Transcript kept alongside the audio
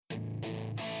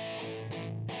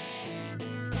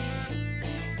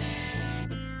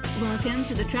Welcome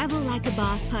to the Travel Like a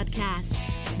Boss podcast,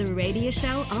 the radio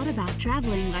show all about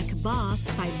traveling like a boss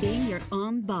by being your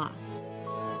own boss.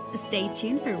 Stay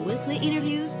tuned for weekly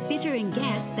interviews featuring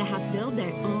guests that have built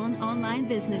their own online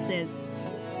businesses.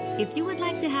 If you would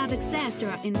like to have access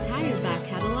to our entire back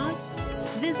catalog,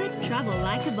 visit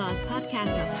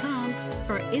travellikeabosspodcast.com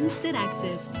for instant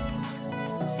access.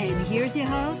 And here's your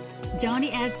host, Johnny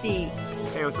FD.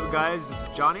 Hey, what's up, guys? This is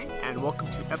Johnny, and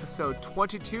welcome to episode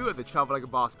 22 of the Travel Like a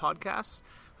Boss podcast.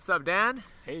 What's up, Dan?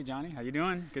 Hey, Johnny. How you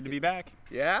doing? Good to be back.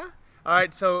 Yeah? All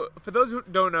right, so for those who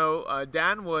don't know,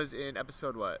 Dan was in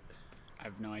episode what? I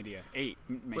have no idea. 8,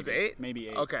 maybe. Was it 8? Maybe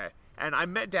 8. Okay. And I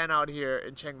met Dan out here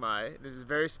in Chiang Mai. This is the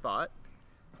very spot.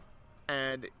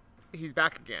 And he's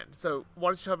back again. So why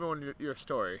don't you tell everyone your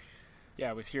story? Yeah,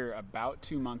 I was here about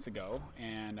 2 months ago,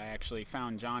 and I actually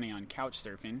found Johnny on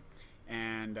Couchsurfing.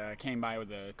 And came by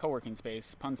with a co-working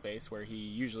space, Pun Space, where he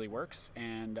usually works.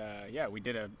 And we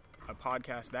did a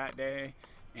podcast that day.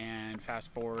 And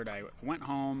fast forward, I went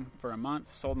home for a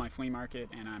month, sold my flea market,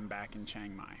 and I'm back in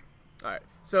Chiang Mai. All right.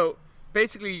 So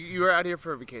basically, you were out here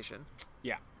for a vacation.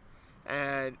 Yeah.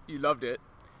 And you loved it.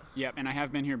 Yep, and I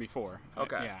have been here before.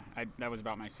 Okay. That was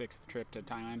about my 6th trip to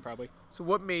Thailand, probably. So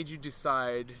what made you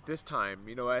decide this time,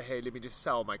 you know what, hey, let me just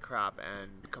sell my crap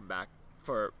and come back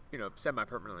for,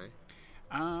 semi-permanently?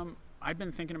 I'd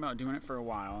been thinking about doing it for a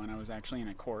while, and I was actually in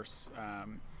a course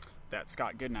that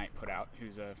Scott Goodnight put out,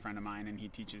 who's a friend of mine, and he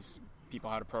teaches people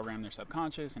how to program their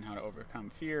subconscious and how to overcome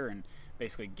fear and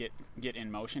basically get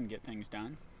in motion, get things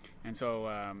done. And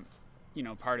so,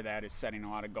 part of that is setting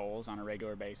a lot of goals on a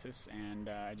regular basis, and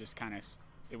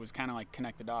it was kind of like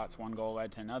connect the dots. One goal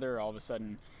led to another. All of a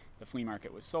sudden, the flea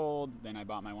market was sold. Then I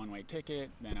bought my one-way ticket.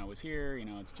 Then I was here.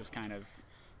 It's just kind of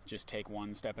just take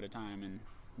one step at a time and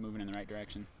moving in the right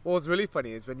direction. Well, what's really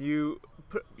funny is when you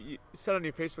said on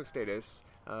your Facebook status,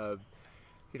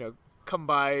 come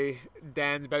by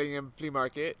Dan's Bellingham Flea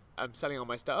Market, I'm selling all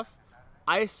my stuff.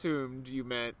 I assumed you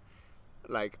meant,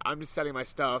 like, I'm just selling my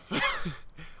stuff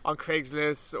on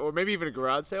Craigslist or maybe even a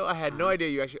garage sale. I had no idea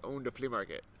you actually owned a flea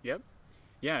market. Yep.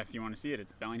 Yeah, if you want to see it,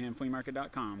 it's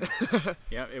BellinghamFleaMarket.com.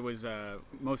 Yeah, it was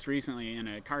most recently in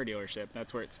a car dealership.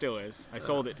 That's where it still is. I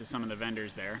sold it to some of the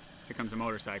vendors there. Here comes a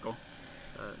motorcycle.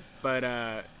 It was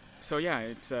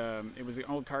an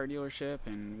old car dealership,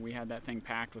 and we had that thing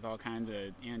packed with all kinds of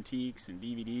antiques and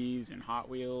DVDs and Hot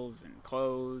Wheels and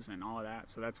clothes and all of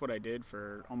that. So that's what I did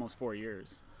for almost 4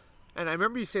 years. And I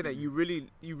remember you saying that you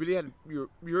were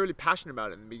really passionate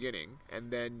about it in the beginning, and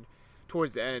then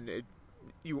towards the end,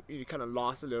 you kind of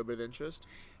lost a little bit of interest.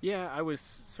 Yeah, I was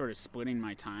sort of splitting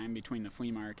my time between the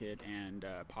flea market and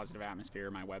Positive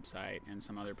Atmosphere, my website, and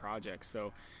some other projects.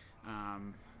 So.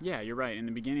 You're right. In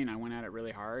the beginning, I went at it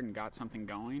really hard and got something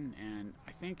going. And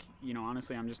I think,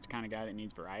 honestly, I'm just the kind of guy that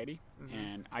needs variety. Mm-hmm.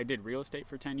 And I did real estate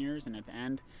for 10 years. And at the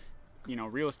end,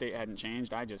 real estate hadn't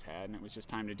changed. I just had. And it was just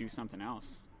time to do something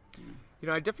else.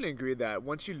 I definitely agree that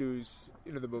once you lose,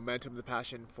 the momentum, the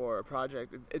passion for a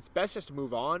project, it's best just to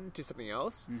move on to something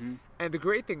else. Mm-hmm. And the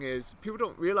great thing is people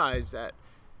don't realize that,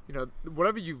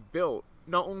 whatever you've built,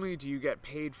 not only do you get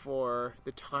paid for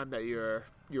the time that you're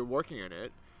working in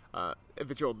it, if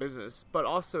it's your own business, but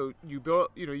also you build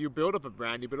up a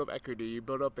brand, you build up equity, you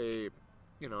build up an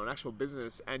actual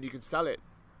business, and you can sell it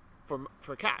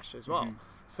for cash as well. Mm-hmm.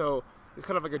 So it's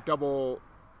kind of like a double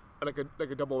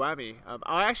whammy.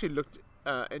 I actually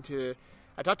I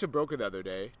talked to a broker the other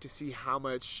day to see how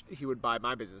much he would buy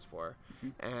my business for, mm-hmm.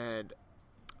 and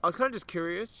I was kind of just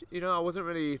curious. I wasn't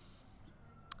really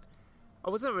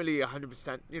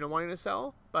 100% wanting to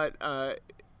sell, but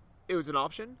it was an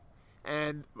option.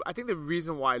 And I think the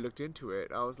reason why I looked into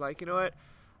it, I was like, you know what,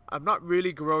 I'm not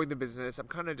really growing the business. I'm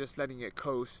kind of just letting it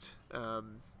coast.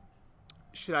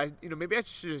 Should I, maybe I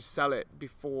should just sell it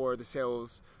before the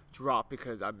sales drop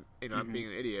because I'm being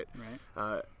an idiot.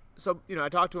 Right. So I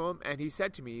talked to him, and he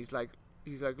said to me, he's like,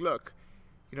 look,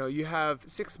 you have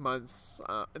 6 months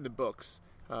in the books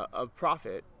of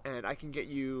profit, and I can get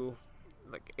you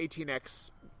like 18x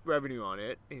revenue on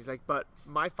it. And he's like, but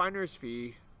my finder's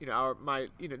fee,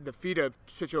 the fee to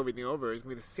switch everything over is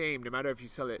gonna be the same no matter if you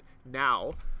sell it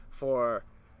now for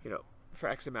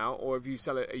X amount or if you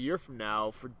sell it a year from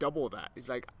now for double that. He's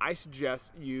like, I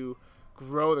suggest you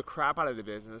grow the crap out of the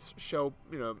business,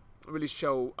 really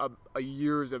show a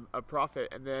years of profit,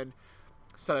 and then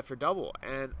sell it for double.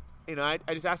 And I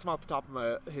just asked him off the top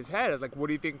of his head, I was like, what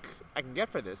do you think I can get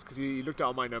for this? Because he looked at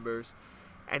all my numbers,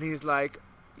 and he's like,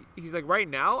 right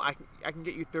now I can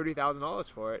get you $30,000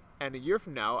 for it, and a year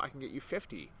from now I can get you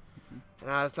 $50,000. Mm-hmm.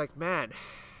 And I was like, man,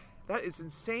 that is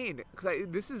insane. Because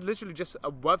this is literally just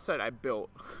a website I built,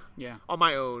 yeah, on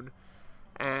my own,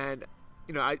 and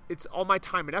it's all my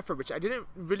time and effort, which I didn't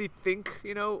really think,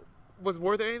 was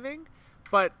worth anything.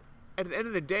 But at the end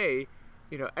of the day,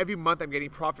 every month I'm getting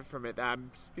profit from it that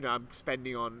I'm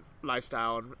spending on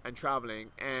lifestyle and traveling.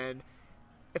 And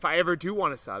if I ever do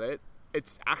want to sell it,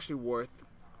 it's actually worth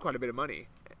quite a bit of money.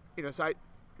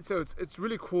 So it's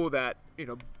really cool that,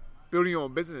 building your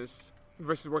own business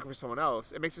versus working for someone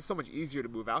else, it makes it so much easier to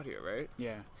move out here, right?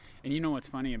 Yeah. And what's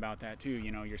funny about that too,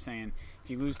 you're saying if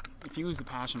you lose the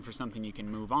passion for something, you can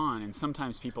move on. And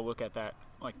sometimes people look at that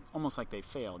like almost like they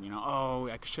failed, oh,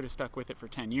 I should have stuck with it for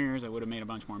 10 years. I would have made a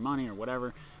bunch more money or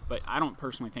whatever. But I don't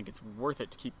personally think it's worth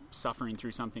it to keep suffering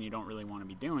through something you don't really want to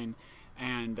be doing.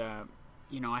 And,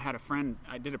 I had a friend,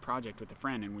 I did a project with a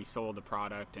friend and we sold the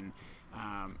product, and,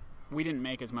 we didn't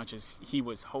make as much as he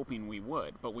was hoping we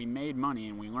would, but we made money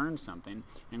and we learned something.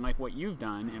 And like what you've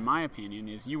done, in my opinion,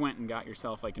 is you went and got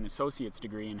yourself like an associate's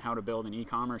degree in how to build an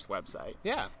e-commerce website.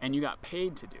 Yeah. And you got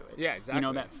paid to do it. Yeah,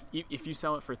 exactly. That if you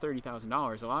sell it for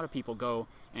 $30,000, a lot of people go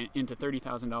into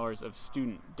 $30,000 of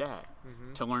student debt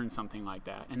to learn something like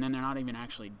that. And then they're not even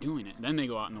actually doing it. Then they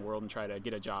go out in the world and try to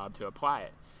get a job to apply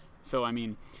it. So,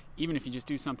 even if you just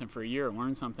do something for a year,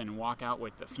 learn something, and walk out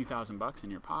with a few $1,000 in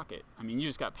your pocket, you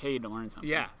just got paid to learn something.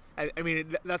 Yeah.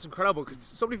 That's incredible, because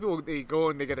so many people, they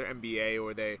go and they get their MBA,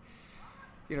 or they,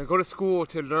 go to school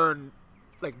to learn,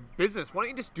 like, business. Why don't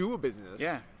you just do a business?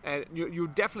 Yeah. And you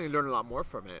definitely learn a lot more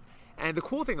from it. And the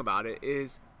cool thing about it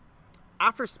is,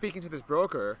 after speaking to this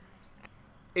broker,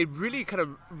 it really kind of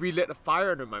relit a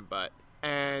fire under my butt.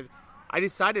 And I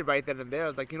decided right then and there, I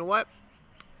was like, you know what?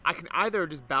 I can either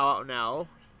just bow out now,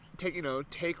 take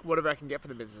whatever I can get from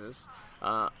the business,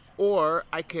 or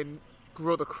I can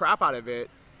grow the crap out of it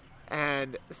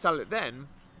and sell it then.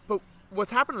 But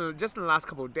what's happened just in the last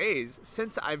couple of days,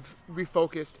 since I've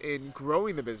refocused in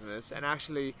growing the business and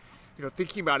actually,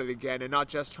 thinking about it again and not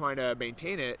just trying to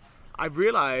maintain it, I've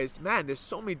realized, man, there's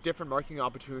so many different marketing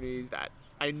opportunities that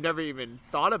I never even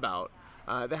thought about.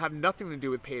 That have nothing to do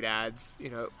with paid ads.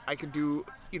 I can do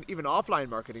even offline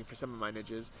marketing for some of my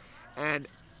niches, and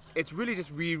it's really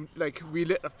just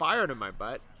relit a fire under my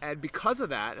butt. And because of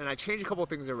that, and I changed a couple of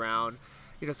things around,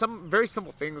 some very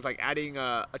simple things like adding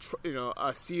a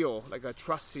seal, like a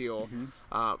trust seal,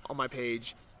 on my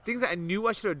page. Things that I knew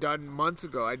I should have done months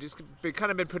ago. I just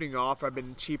been putting off, or I've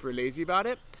been cheap or lazy about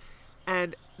it.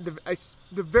 And the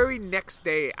very next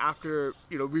day after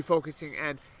refocusing,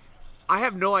 and I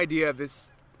have no idea if this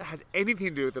has anything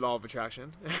to do with the law of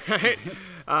attraction, right?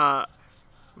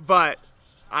 But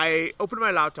I opened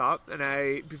my laptop, and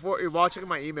while checking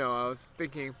my email, I was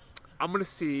thinking, I'm going to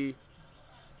see,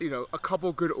 a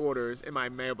couple good orders in my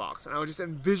mailbox. And I was just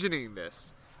envisioning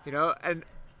this, and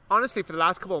honestly, for the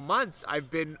last couple of months,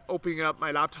 I've been opening up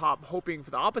my laptop hoping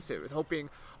for the opposite,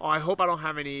 I hope I don't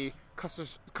have any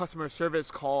customer service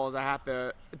calls I have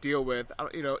to deal with.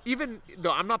 Even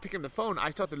though I'm not picking the phone, I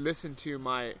start to listen to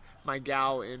my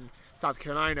gal in South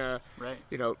Carolina. Right.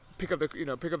 Pick up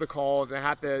the calls, and I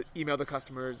have to email the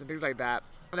customers and things like that.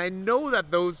 And I know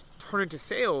that those turn into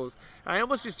sales, and I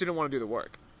almost just didn't want to do the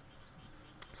work.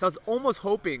 So I was almost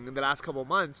hoping in the last couple of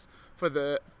months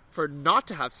for not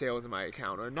to have sales in my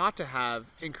account, or not to have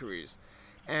inquiries.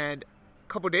 And a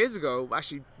couple of days ago,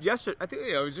 actually yesterday, I think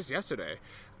it was just yesterday,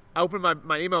 I opened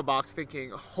my email box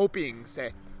hoping,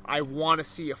 I want to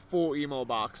see a full email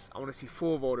box. I want to see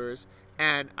full of orders.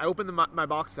 And I opened my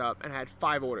box up and I had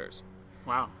 5 orders.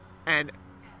 Wow. And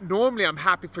normally I'm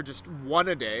happy for just one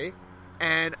a day.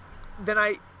 And then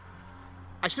I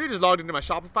should have just logged into my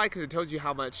Shopify, because it tells you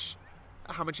how much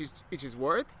each is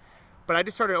worth. But I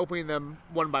just started opening them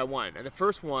one by one. And the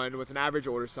first one was an average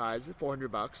order size,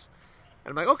 $400. And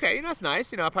I'm like, okay, that's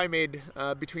nice. I probably made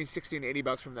between $60 and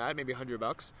 $80 from that, maybe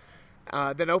 $100.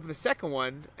 Then I opened the second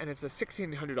one, and it's a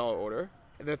 $1,600 order.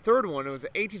 And the third one, it was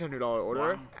an $1,800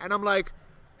 order. Wow. And I'm like,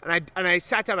 and I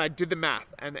sat down, and I did the math,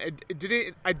 and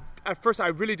at first I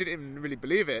really didn't really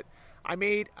believe it. I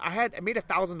made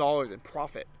 $1,000 in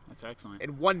profit. That's excellent.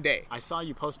 In one day. I saw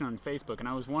you posting on Facebook, and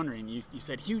I was wondering. You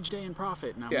said huge day in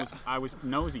profit, and I was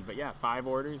nosy, but yeah, 5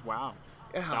 orders. Wow,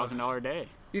 $1,000 a day.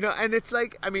 And it's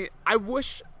like, I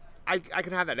wish I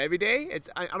could have that every day.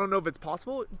 I don't know if it's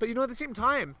possible, but at the same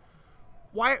time,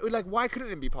 why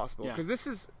couldn't it be possible? Because this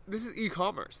is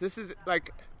e-commerce. This is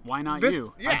like, why not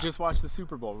you? Yeah. I just watched the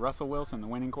Super Bowl. Russell Wilson, the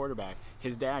winning quarterback.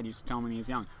 His dad used to tell me when he was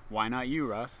young, why not you,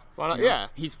 Russ? Why not? Yeah.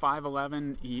 He's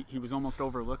 5'11". He was almost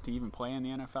overlooked to even play in the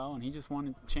NFL, and he just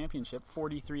won a championship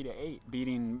 43-8,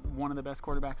 beating one of the best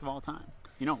quarterbacks of all time.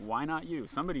 You know, why not you?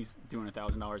 Somebody's doing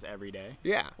 $1,000 every day.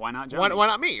 Yeah. Why not Johnny? Why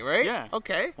not me, right? Yeah.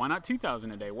 Okay. Why not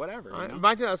 2,000 a day? Whatever. You know?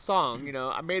 Imagine that song, you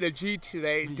know, I made a G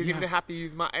today, didn't even have to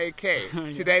use my AK.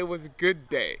 Today was a good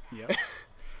day. Yep.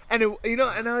 And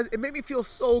it made me feel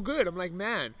so good. I'm like,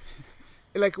 man,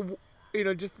 like, you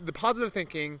know, just the positive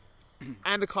thinking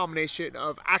and the combination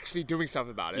of actually doing stuff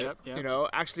about it. Yep. You know,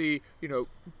 actually, you know,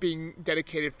 being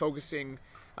dedicated, focusing,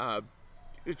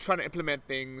 trying to implement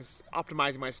things,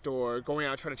 optimizing my store, going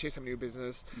out trying to chase some new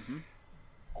business.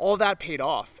 All that paid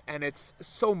off, and it's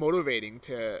so motivating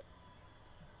to,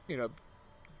 you know,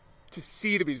 to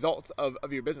see the results of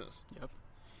your business. Yep.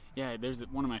 Yeah, there's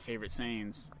one of my favorite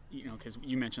sayings, you know, because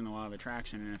you mentioned the law of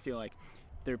attraction, and I feel like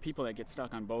there are people that get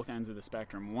stuck on both ends of the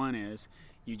spectrum. One is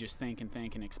you just think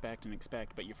and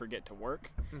expect, but you forget to work.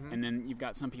 And then you've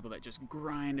got some people that just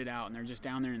grind it out, and they're just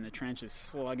down there in the trenches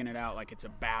slugging it out like it's a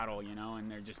battle, you know, and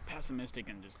they're just pessimistic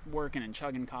and just working and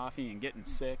chugging coffee and getting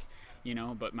sick, you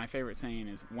know. But my favorite saying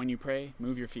is, when you pray,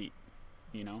 move your feet,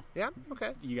 you know. Yeah,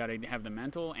 okay. You got to have the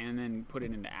mental and then put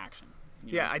it into action.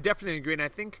 Yeah, I definitely agree. And I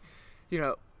think, you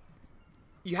know,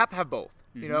 you have to have both,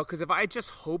 you know, because if I just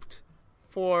hoped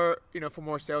for, you know, for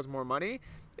more sales, more money,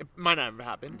 it might not have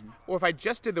happened. Or if I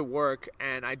just did the work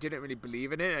and I didn't really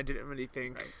believe in it, I didn't really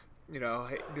think, you know,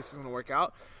 hey, this is going to work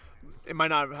out, it might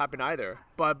not have happened either.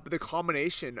 But the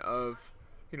combination of,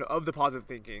 you know, of the positive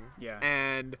thinking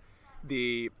and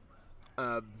the,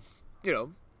 you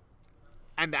know,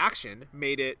 and the action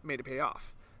made it pay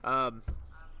off. I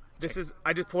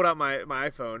just pulled out my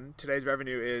iPhone. Today's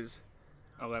revenue is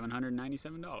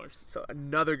 $1,197. So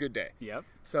another good day. Yep.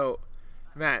 So,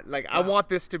 man, like, I want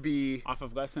this to be off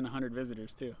of less than 100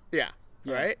 visitors too. Yeah.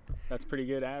 Right. That's pretty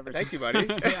good average. Thank you, buddy.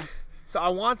 So I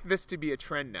want this to be a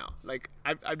trend now. Like,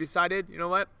 I've decided, you know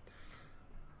what?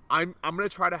 I'm gonna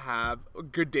try to have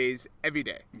good days every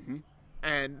day.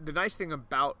 And the nice thing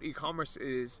about e-commerce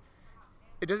is,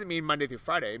 it doesn't mean Monday through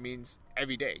Friday. It means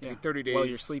every day. It can be 30 days. Well,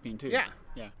 you're sleeping too. Yeah.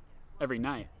 Every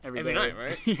night. Every day. Night,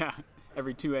 right? Yeah.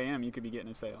 Every 2 a.m. you could be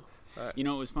getting a sale. You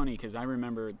know, it was funny because I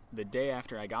remember the day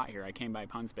after I got here, I came by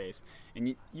Punspace,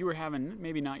 and you were having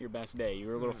maybe not your best day. You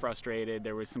were a little frustrated.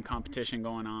 There was some competition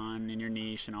going on in your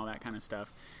niche and all that kind of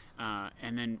stuff.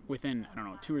 And then within, I don't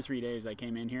know, 2 or 3 days, I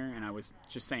came in here and I was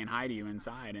just saying hi to you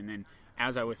inside. And then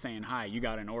as I was saying hi, you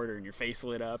got an order and your face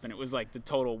lit up, and it was like the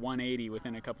total 180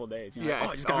 within a couple of days. You're like,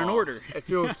 I just got an order. It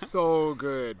feels so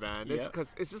good, man. It's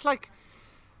because it's just like,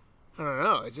 I don't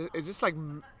know. It's just like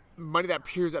money that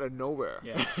appears out of nowhere.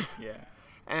 Yeah.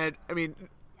 And I mean,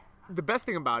 the best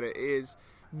thing about it is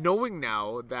knowing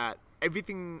now that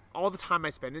everything, all the time I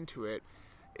spend into it,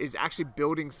 is actually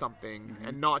building something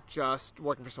and not just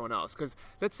working for someone else. Because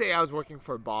let's say I was working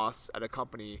for a boss at a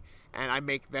company and I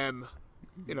make them,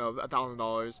 you know,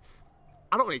 $1,000.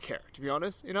 I don't really care, to be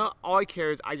honest. You know, all I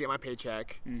care is I get my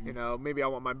paycheck. You know, maybe I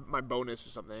want my bonus or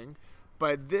something.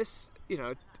 But this, you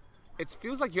know, it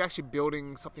feels like you're actually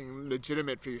building something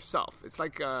legitimate for yourself. It's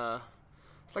like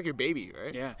your baby,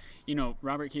 right? Yeah. You know,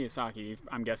 Robert Kiyosaki,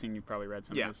 I'm guessing you've probably read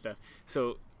some of his stuff.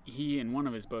 So he, in one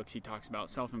of his books, he talks about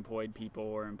self-employed people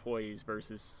or employees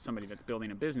versus somebody that's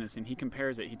building a business, and he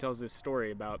compares it. He tells this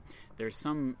story about there's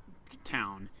some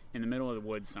town in the middle of the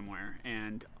woods somewhere,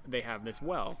 and they have this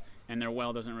well, and their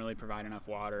well doesn't really provide enough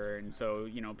water, and so,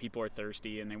 you know, people are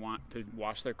thirsty and they want to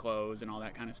wash their clothes and all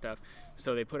that kind of stuff.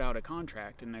 So they put out a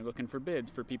contract and they're looking for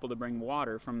bids for people to bring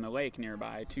water from the lake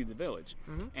nearby to the village.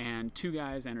 And 2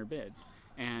 guys enter bids,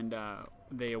 and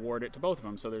they award it to both of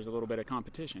them, so there's a little bit of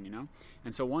competition, you know.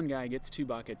 And so one guy gets 2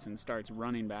 buckets and starts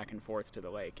running back and forth to the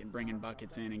lake and bringing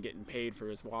buckets in and getting paid for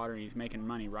his water, and he's making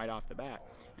money right off the bat.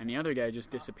 And the other guy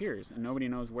just disappears, and nobody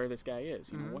knows where this guy is.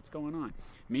 You know, what's going on?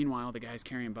 Meanwhile, the guy's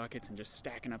carrying buckets and just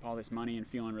stacking up all this money and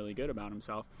feeling really good about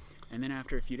himself. And then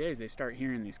after a few days, they start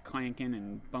hearing these clanking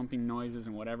and bumping noises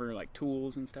and whatever, like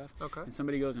tools and stuff. Okay. And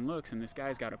somebody goes and looks, and this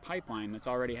guy's got a pipeline that's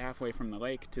already halfway from the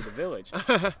lake to the village.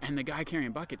 And the guy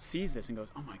carrying buckets sees this and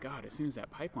goes, oh my God, as soon as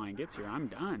that pipeline gets here, I'm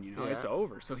done. You know, it's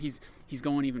over. So he's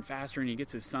going even faster, and he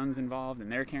gets his sons involved,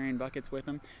 and they're carrying buckets with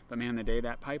him. But man, the day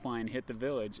that pipeline hit the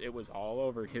village, it was all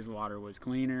over. His water was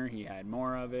cleaner. He had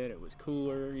more of it. It was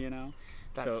cooler, you know.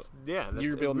 That's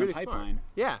you're building really a pipeline. Smart.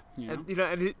 Yeah. You know? And, you know,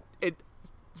 and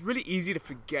it's really easy to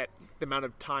forget the amount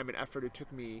of time and effort it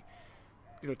took me,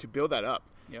 you know, to build that up.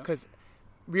 Because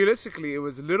realistically, it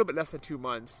was a little bit less than 2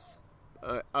 months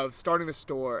of starting the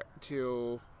store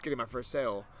to getting my first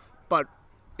sale. But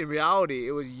in reality,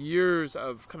 it was years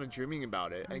of kind of dreaming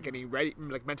about it and getting ready,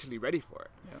 like mentally ready for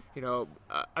it. You know,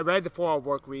 I read the 4-Hour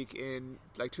Work Week in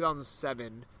like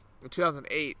 2007. In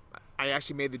 2008, I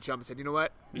actually made the jump and said, you know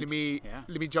what, let me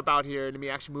jump out here, let me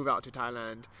actually move out to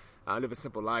Thailand, live a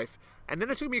simple life. And then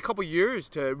it took me a couple years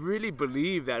to really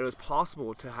believe that it was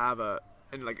possible to have a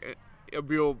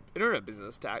real internet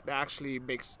business that actually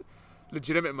makes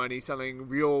legitimate money selling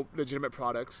real legitimate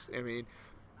products. I mean,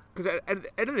 because at the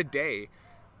end of the day,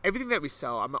 everything that we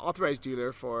sell, I'm an authorized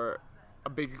dealer for a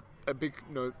big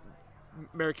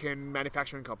American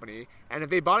manufacturing company, and if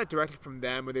they bought it directly from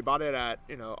them, or they bought it at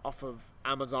off of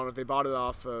Amazon, or if they bought it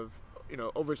off of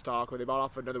Overstock, or they bought it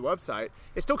off of another website,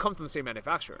 it still comes from the same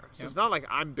manufacturer. So It's not like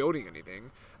I'm building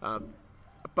anything,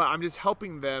 but I'm just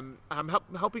helping them. I'm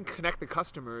helping connect the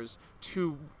customers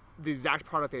to the exact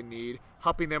product they need,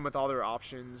 helping them with all their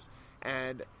options.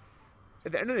 And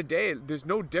at the end of the day, there's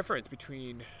no difference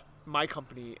between my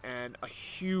company and a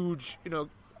huge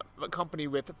a company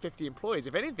with 50 employees.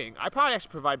 If anything, I probably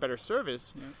actually provide better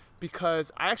service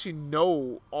because I actually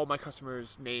know all my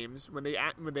customers' names when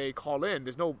they call in.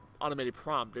 There's no automated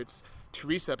prompt. It's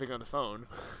Teresa picking on the phone.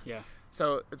 Yeah.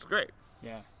 So it's great.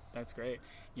 Yeah, that's great.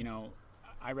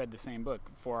 I read the same book,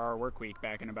 4-Hour Workweek,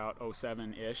 back in about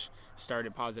 07-ish,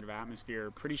 started Positive Atmosphere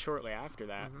pretty shortly after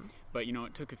that. Mm-hmm. But,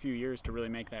 it took a few years to really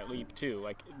make that leap, too.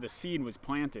 Like, the seed was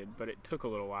planted, but it took a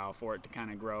little while for it to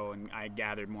kind of grow, and I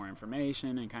gathered more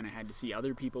information and kind of had to see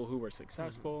other people who were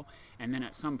successful. Mm-hmm. And then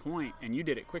at some point, and you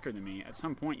did it quicker than me, at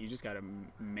some point you just got to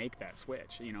make that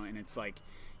switch, and it's like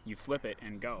you flip it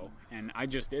and go. And I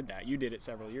just did that. You did it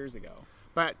several years ago.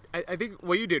 But I think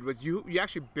what you did was you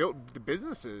actually built the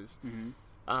businesses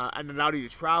and allowed you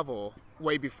to travel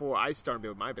way before I started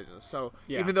building my business. So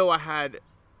even though I had,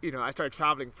 I started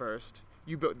traveling first,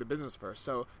 you built the business first.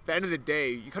 So at the end of the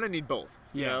day, you kind of need both.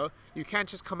 You can't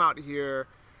just come out here,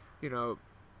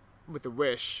 with a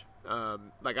wish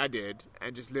like I did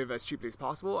and just live as cheaply as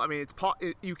possible. I mean,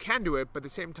 you can do it, but at the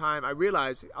same time, I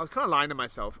realized I was kind of lying to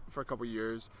myself for a couple of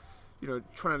years,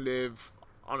 trying to live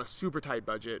on a super tight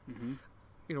budget. Mm-hmm.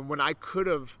 When I could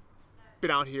have been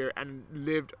out here and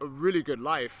lived a really good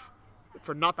life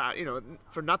for not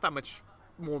that much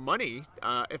more money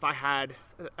if I had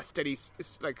a steady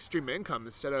stream of income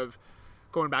instead of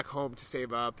going back home to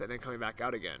save up and then coming back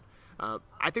out again.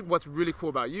 I think what's really cool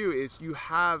about you is you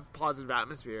have Positive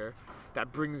Atmosphere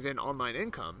that brings in online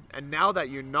income, and now that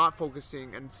you're not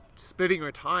focusing and splitting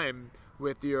your time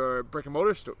with your brick and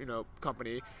mortar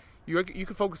company, you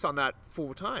can focus on that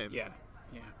full time. Yeah.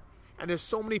 And there's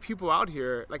so many people out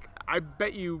here. Like, I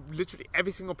bet you literally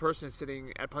every single person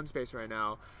sitting at Punspace right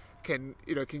now can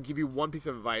give you one piece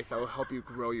of advice that will help you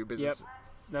grow your business. Yep.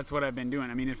 That's what I've been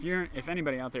doing. I mean, if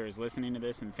anybody out there is listening to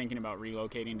this and thinking about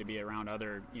relocating to be around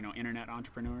other, internet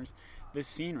entrepreneurs, this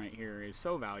scene right here is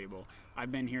so valuable.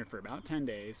 I've been here for about 10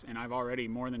 days, and I've already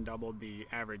more than doubled the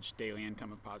average daily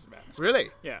income of Positive Atmosphere. Really?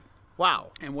 Yeah.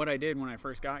 Wow. And what I did when I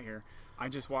first got here, I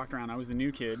just walked around. I was the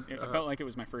new kid. I felt like it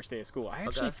was my first day of school. I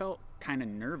actually felt kind of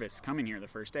nervous coming here the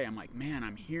first day. I'm like, man,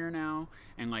 I'm here now.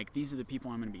 And like, these are the people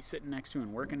I'm going to be sitting next to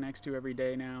and working next to every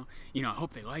day now. I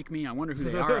hope they like me. I wonder who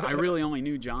they are. I really only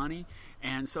knew Johnny.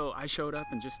 And so I showed up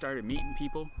and just started meeting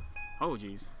people. Oh,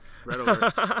 geez. Red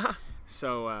alert.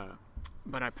 So,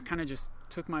 but I kind of just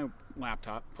took my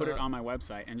laptop, put it on my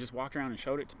website, and just walked around and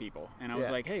showed it to people. And I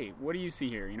was like, hey, what do you see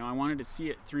here? I wanted to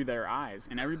see it through their eyes.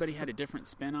 And everybody had a different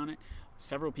spin on it.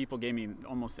 Several people gave me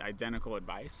almost identical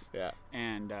advice. Yeah.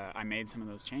 And I made some of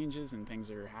those changes, and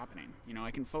things are happening. I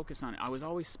can focus on it. I was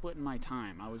always splitting my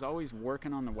time. I was always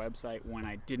working on the website when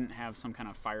I didn't have some kind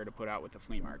of fire to put out with the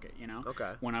flea market,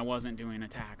 Okay. When I wasn't doing a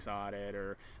tax audit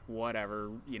or whatever,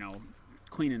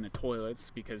 cleaning the toilets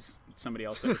because somebody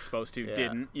else that was supposed to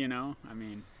didn't, I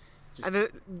mean. And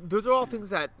those are all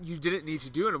things that you didn't need to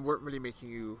do and weren't really making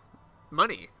you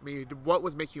money. I mean, what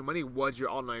was making you money was your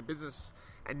online business.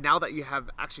 And now that you have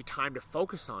actually time to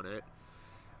focus on it,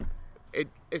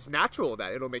 it's natural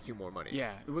that it'll make you more money.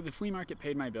 Yeah. The flea market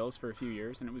paid my bills for a few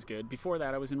years, and it was good. Before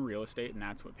that, I was in real estate, and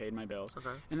that's what paid my bills. Okay.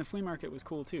 And the flea market was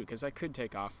cool, too, because I could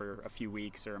take off for a few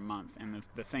weeks or a month, and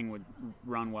the thing would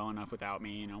run well enough without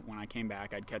me. When I came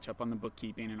back, I'd catch up on the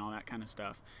bookkeeping and all that kind of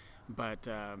stuff. But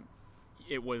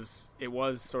it was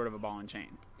sort of a ball and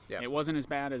chain. Yeah. It wasn't as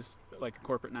bad as like a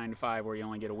corporate 9-to-5 where you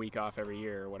only get a week off every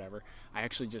year or whatever.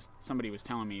 Somebody was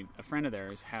telling me a friend of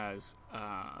theirs has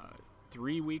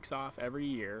 3 weeks off every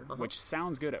year, which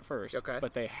sounds good at first,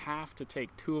 but they have to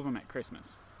take 2 of them at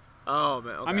Christmas. Oh,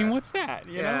 man. Okay. I mean, what's that?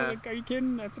 You know, like, are you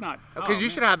kidding? That's not. Because you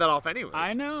should have that off anyways.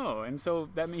 I know. And so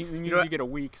that means you get a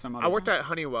week some other I worked at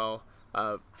Honeywell.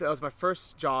 That was my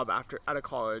first job out of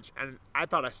college, and I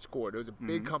thought I scored. It was a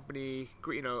big company,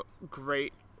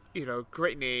 great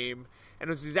name, and it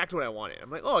was exactly what I wanted. I'm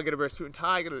like, I get to wear a suit and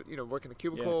tie, I get to work in a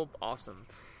cubicle, awesome.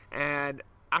 And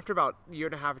after about a year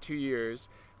and a half or 2 years,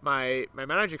 my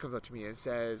manager comes up to me and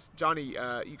says, Johnny,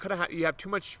 you have too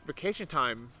much vacation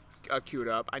time queued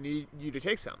up. I need you to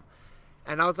take some.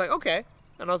 And I was like, okay.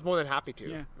 And I was more than happy to.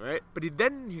 Yeah. Right? But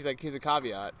he's like, here's a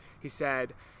caveat. He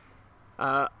said,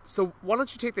 so why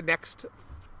don't you take the next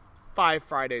 5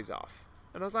 Fridays off?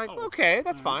 And I was like, okay,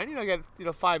 that's fine. I get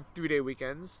 5 3-day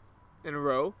weekends in a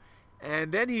row.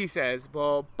 And then he says,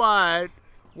 well, but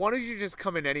why don't you just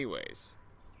come in anyways?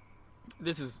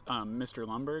 This is Mr.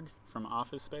 Lumberg from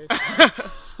Office Space.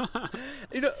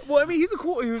 Well, I mean, he's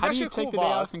How actually do you a cool take the day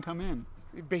boss. off and come in?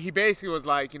 But he basically was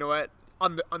like, you know what?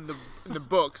 In the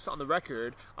books, on the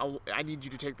record, I need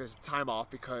you to take this time off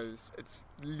because it's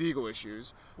legal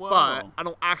issues. Whoa. But I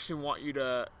don't actually want you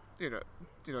to, to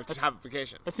have a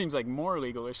vacation. That seems like more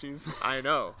legal issues. I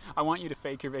know. I want you to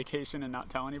fake your vacation and not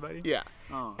tell anybody. Yeah.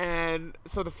 Oh. And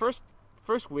so the first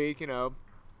week,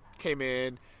 came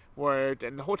in, worked,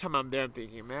 and the whole time I'm there, I'm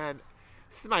thinking, man,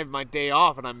 this is my day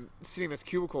off, and I'm sitting in this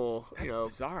cubicle. That's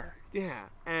bizarre. Yeah,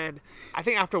 and I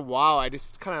think after a while, I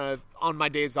just kind of, on my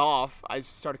days off, I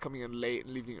just started coming in late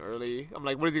and leaving early. I'm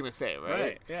like, what is he going to say,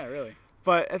 right? Yeah, really.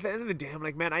 But at the end of the day, I'm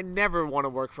like, man, I never want to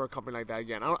work for a company like that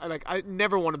again. I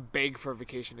never want to beg for a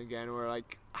vacation again, or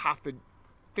like have to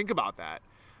think about that.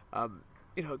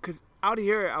 Because out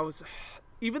here,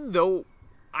 even though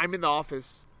I'm in the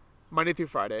office Monday through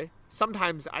Friday,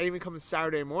 sometimes I even come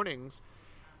Saturday mornings.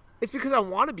 It's because I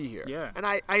want to be here. Yeah. And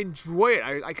I enjoy it.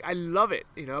 I love it.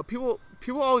 People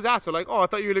always ask, they're like, oh, I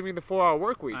thought you were living the 4-hour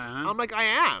work week. Uh-huh. I'm like, I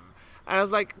am. And I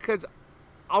was like, because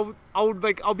I'll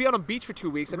be on a beach for 2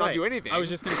 weeks and not do anything. I was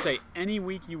just going to say, any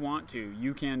week you want to,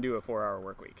 you can do a 4-hour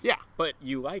work week. Yeah. But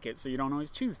you like it, so you don't always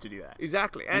choose to do that.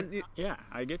 Exactly. And yeah,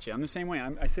 I get you. I'm the same way.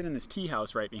 I sit in this tea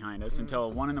house right behind us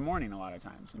until 1 a.m. a lot of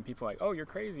times. And people are like, oh, you're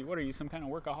crazy. What are you, some kind of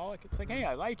workaholic? It's like, hey,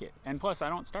 I like it. And plus, I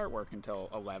don't start work until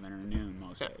 11 or noon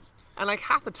most days. And like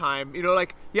half the time,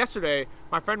 like yesterday,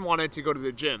 my friend wanted to go to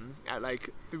the gym at like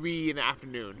 3 in the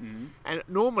afternoon. Mm-hmm. And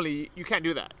normally you can't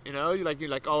do that. You're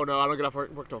like, oh no, I don't get off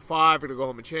work till 5. I'm gonna go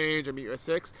home and change. I meet you at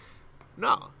 6.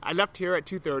 No, I left here at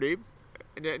 2:30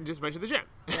 and just went to the gym,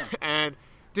 and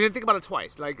didn't think about it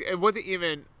twice. Like it wasn't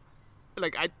even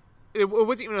like it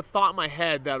wasn't even a thought in my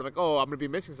head that I'm like, oh, I'm gonna be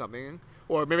missing something,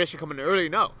 or maybe I should come in early.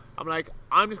 No, I'm like,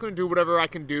 I'm just gonna do whatever I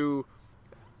can do,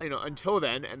 until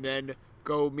then, and then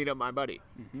go meet up my buddy.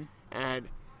 Mm-hmm. And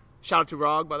shout out to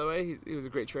Rog, by the way. He was a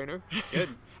great trainer. Good.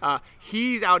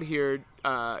 He's out here.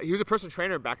 He was a personal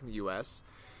trainer back in the U.S.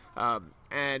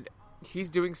 And he's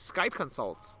doing Skype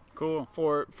consults. Cool.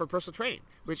 For personal training,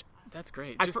 which that's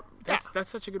great. That's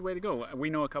such a good way to go. We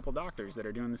know a couple doctors that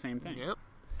are doing the same thing. Yep.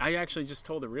 I actually just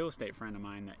told a real estate friend of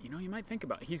mine that, you might think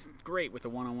about it. He's great with the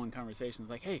one-on-one conversations.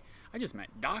 Like, hey, I just met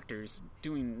doctors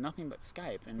doing nothing but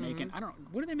Skype and making,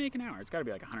 what do they make an hour? It's got to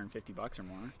be like $150 or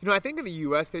more. I think in the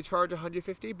U.S. they charge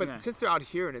 $150, but since they're out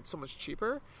here and it's so much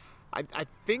cheaper, I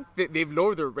think that they've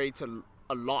lowered their rates a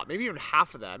lot, maybe even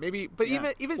half of that, even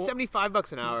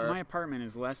 $75 an hour. My apartment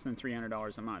is less than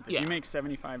 $300 a month. If you make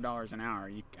 $75 an hour,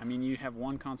 you have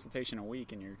one consultation a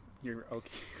week and you're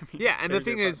okay. And the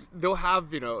thing is, they'll have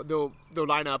they'll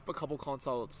line up a couple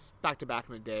consults back to back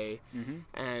in a day,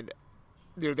 and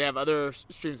they have other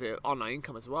streams of online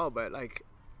income as well. But at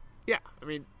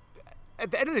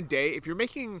the end of the day, if you're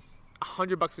making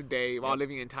 $100 a day while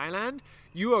living in Thailand,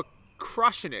 you are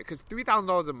crushing it, because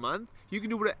 $3,000 a month, you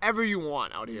can do whatever you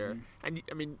want out here. And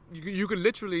you can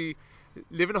literally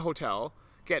live in a hotel,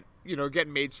 get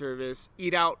maid service,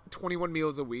 eat out 21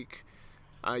 meals a week.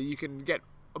 You can get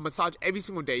a massage every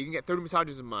single day. You can get 30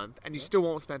 massages a month, and you still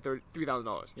won't spend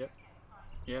 $3,000. Yep.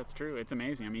 Yeah, it's true. It's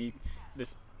amazing.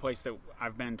 This place that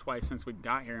I've been twice since we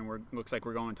got here, and looks like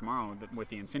we're going tomorrow with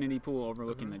the infinity pool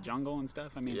overlooking the jungle and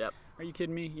stuff. Are you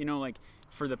kidding me?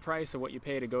 For the price of what you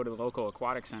pay to go to the local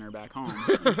aquatic center back home,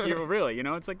 really,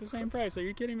 it's like the same price. Are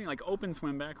you kidding me? Like Open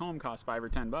Swim back home costs $5 or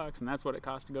 $10, and that's what it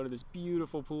costs to go to this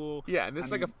beautiful pool. Yeah, and this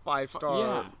is like a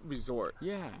 5-star resort.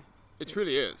 Yeah. It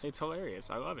truly is. It's hilarious.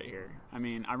 I love it here. I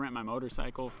rent my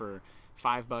motorcycle for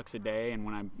 $5 a day, and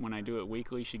when I do it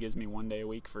weekly, she gives me 1 day a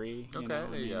week free. Okay,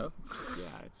 there you go.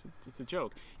 Yeah, it's a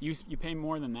joke. You pay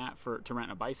more than that to rent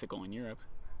a bicycle in Europe.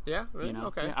 Yeah, really?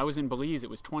 Okay. Yeah, I was in Belize. It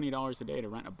was $20 a day to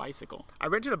rent a bicycle. I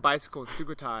rented a bicycle in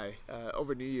Sukhothai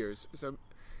over New Year's. So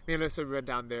me and Alyssa went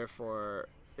down there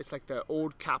it's like the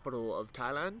old capital of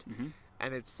Thailand,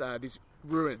 and it's these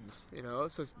ruins,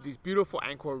 so it's these beautiful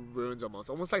Angkor ruins,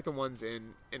 almost like the ones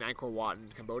in Angkor Wat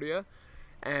in Cambodia.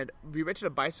 And we rented a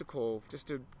bicycle just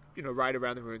to ride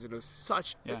around the ruins, and it was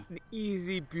such an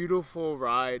easy, beautiful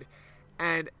ride.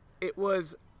 And it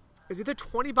was either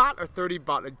 20 baht or 30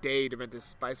 baht a day to rent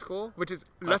this bicycle, which is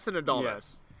less than $1.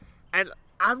 Yes. And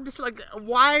I'm just like,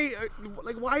 why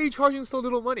are you charging so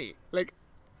little money? Like,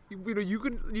 you know, you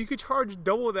could charge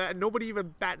double that and nobody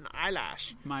even bat an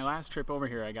eyelash. My last trip over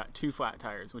here, I got 2 flat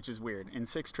tires, which is weird. In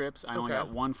 6 trips, I only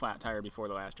got 1 flat tire before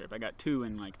the last trip. I got 2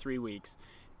 in like 3 weeks.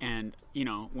 And, you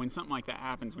know, when something like that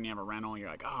happens, when you have a rental,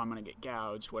 you're like, oh, I'm going to get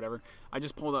gouged, whatever. I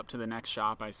just pulled up to the next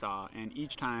shop I saw, and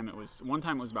each time one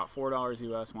time it was about $4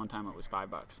 US, one time it was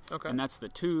 $5. Okay. And that's the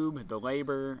tube, the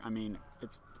labor. I mean,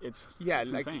 it's like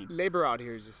insane. Labor out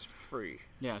here is just free.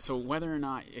 Yeah, so whether or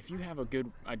not, if you have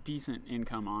a decent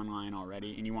income online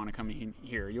already and you want to come in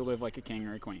here, you'll live like a king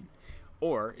or a queen.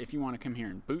 Or if you want to come here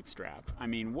and bootstrap, I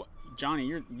mean,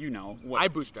 Johnny, I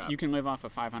bootstrap. You can live off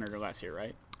of 500 or less here,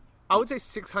 right? I would say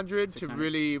 600 to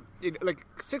really, like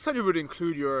 600 would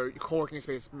include your co-working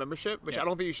space membership, which I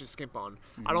don't think you should skimp on.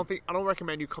 Mm-hmm. I don't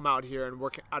recommend you come out here and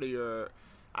work out of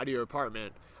your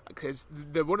apartment, because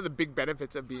one of the big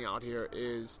benefits of being out here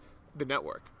is the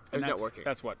networking.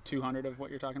 That's what, 200 of what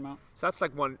you're talking about? So that's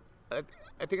like one. I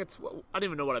think it's. I don't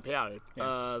even know what I pay out.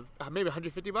 Maybe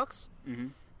 $150. Mm-hmm.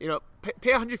 You know,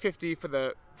 pay $150 for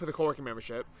the co-working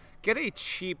membership. Get a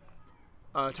cheap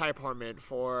Thai apartment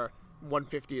for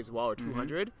 $150 as well, or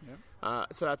 $200. Mm-hmm.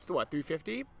 So that's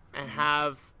 $350, and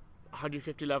have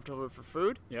 $150 left over for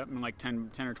food. Yep, and like 10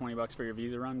 or $20 for your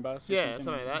Visa run bus. Or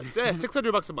something like that.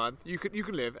 $600 a month. You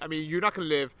can live. I mean, you're not gonna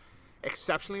live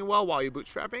exceptionally well while you're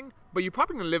bootstrapping, but you're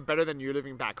probably gonna live better than you're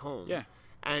living back home. Yeah,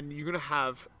 and you're gonna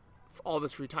have all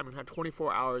this free time. You're gonna have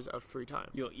 24 hours of free time.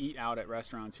 You'll eat out at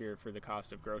restaurants here for the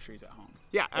cost of groceries at home.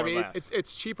 Yeah, I mean,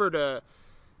 it's cheaper to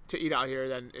eat out here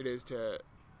than it is to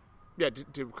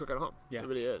cook at home. Yeah, it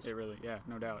really is. Yeah,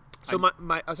 no doubt. So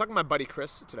I was talking to my buddy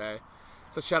Chris today.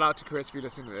 So shout out to Chris if you're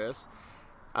listening to this.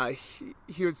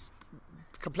 He was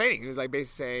complaining. He was like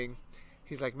basically saying,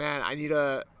 he's like, man, I need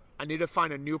to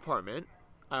find a new apartment.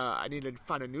 I need to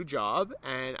find a new job,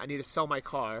 and I need to sell my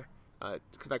car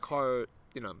because my car,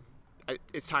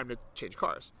 it's time to change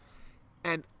cars.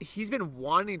 And he's been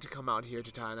wanting to come out here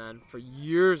to Thailand for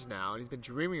years now, and he's been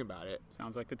dreaming about it.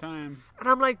 Sounds like the time. And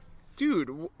I'm like, dude,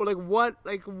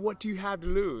 what do you have to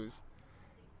lose?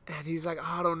 And he's like,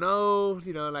 I don't know,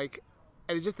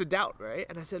 and it's just the doubt, right?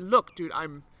 And I said, look, dude, I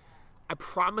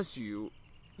promise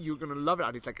you're gonna love it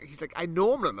out. He's like, I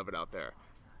know I'm gonna love it out there.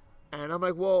 And I'm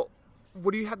like, well,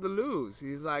 what do you have to lose?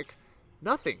 He's like,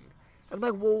 nothing. And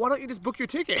I'm like, well, why don't you just book your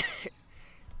ticket?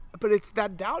 But it's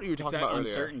that doubt you were talking about earlier.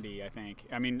 Uncertainty, I think.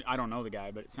 I mean, I don't know the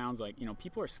guy, but it sounds like,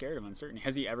 people are scared of uncertainty.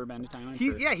 Has he ever been to Thailand?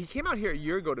 He came out here a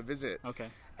year ago to visit. Okay.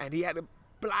 And he had a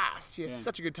blast. He had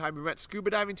such a good time. We went scuba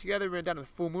diving together. We went down to the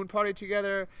full moon party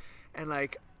together. And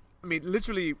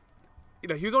literally,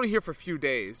 he was only here for a few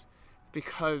days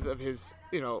because of his,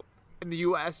 in the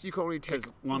U.S., you can only take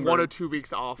 1 or 2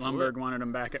 weeks off. Lumberg wanted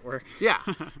him back at work. Yeah.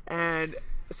 And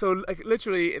so,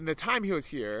 literally, in the time he was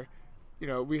here,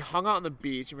 we hung out on the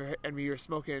beach and we were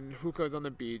smoking hookahs on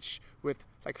the beach with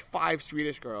 5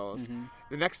 Swedish girls. Mm-hmm.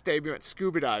 The next day we went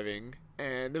scuba diving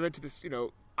and then went to this,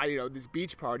 this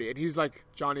beach party, and he's like,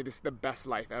 Johnny, this is the best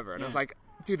life ever. And I was like,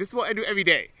 dude, this is what I do every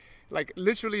day.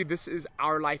 Literally, this is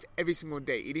our life every single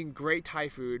day. Eating great Thai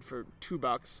food for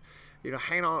 $2,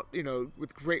 hanging out,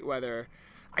 with great weather.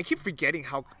 I keep forgetting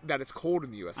that it's cold in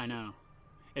the U.S. I know.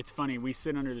 It's funny. We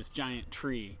sit under this giant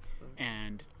tree,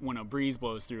 and when a breeze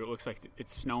blows through, it looks like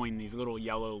it's snowing these little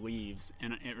yellow leaves.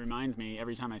 And it reminds me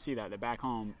every time I see that back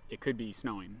home, it could be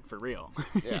snowing for real.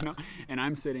 Yeah. And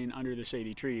I'm sitting under the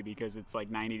shady tree because it's like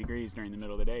 90 degrees during the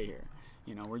middle of the day here.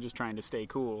 We're just trying to stay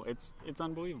cool. It's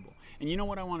unbelievable. And you know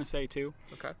what I want to say too?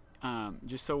 Okay.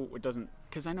 Just so it doesn't,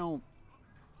 because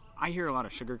I hear a lot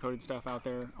of sugar-coated stuff out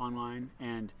there online,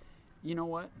 and you know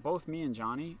what? Both me and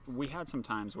Johnny, we had some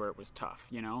times where it was tough,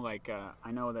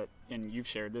 I know that, and you've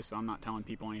shared this, so I'm not telling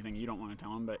people anything you don't want to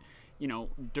tell them, but,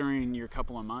 during your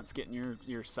couple of months getting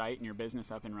your site and your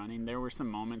business up and running, there were some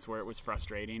moments where it was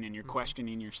frustrating, and you're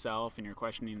questioning yourself, and you're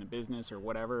questioning the business or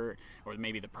whatever, or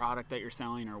maybe the product that you're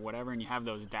selling or whatever, and you have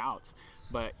those doubts.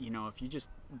 But, if you just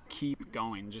keep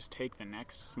going, just take the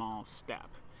next small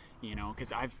step,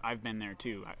 because I've been there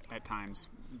too at times,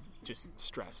 just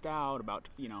stressed out about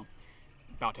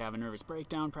to have a nervous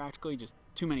breakdown practically, just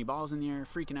too many balls in the air,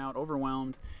 freaking out,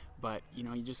 overwhelmed. But you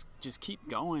just keep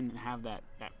going and have that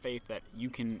faith that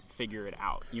you can figure it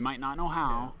out. You might not know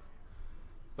how,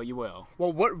 but you will.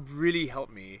 Well, what really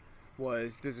helped me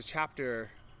was there's a chapter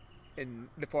in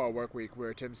the 4-Hour Workweek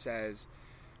where Tim says,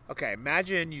 okay,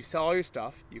 imagine you sell all your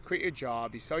stuff, you quit your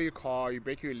job, you sell your car, you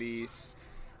break your lease,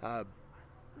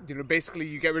 basically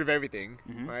you get rid of everything,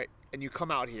 mm-hmm. right? And you come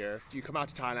out here, you come out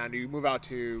to Thailand, you move out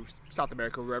to South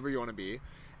America, wherever you want to be,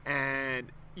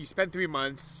 and you spend 3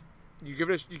 months, you give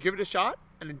it a shot,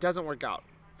 and it doesn't work out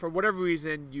for whatever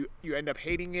reason you end up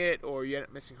hating it, or you end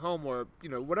up missing home, or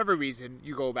whatever reason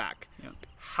you go back. Yeah.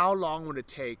 How long would it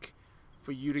take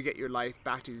for you to get your life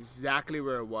back to exactly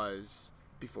where it was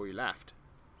before you left?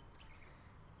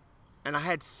 And I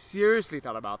had seriously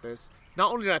thought about this.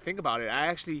 Not only did I think about it, I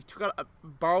actually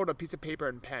borrowed a piece of paper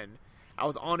and pen. I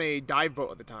was on a dive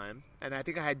boat at the time, and I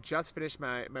think I had just finished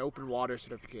my open water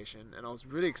certification, and I was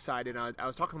really excited. I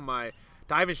was talking to my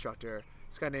dive instructor,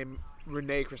 this guy named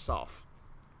Rene Christophe,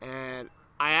 and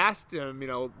I asked him,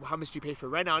 how much do you pay for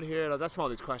rent out here? And I was asking him all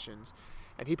these questions,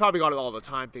 and he probably got it all the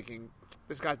time thinking,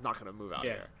 this guy's not going to move out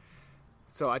here.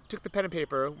 So I took the pen and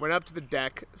paper, went up to the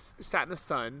deck, sat in the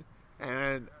sun,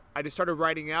 and I just started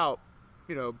writing out,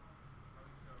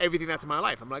 everything that's in my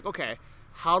life. I'm like, okay,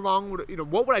 how long would,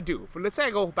 what would I do? Let's say I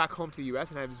go back home to the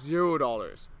U.S. and I have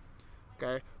 $0.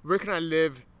 Okay, where can I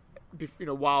live,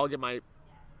 while I get my,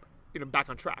 back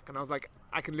on track? And I was like,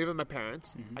 I can live with my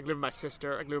parents. I can live with my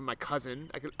sister. I can live with my cousin.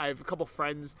 I have a couple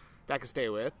friends that I can stay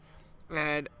with.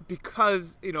 And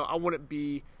because, I wouldn't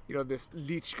be, this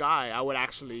leech guy, I would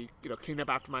actually, clean up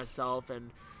after myself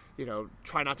and,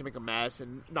 try not to make a mess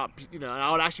and not, and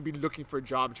I would actually be looking for a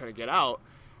job and trying to get out.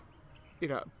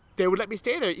 They would let me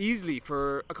stay there easily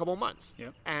for a couple of months.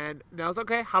 Yep. And I was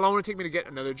like, okay, how long would it take me to get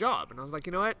another job? And I was like,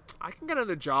 you know what? I can get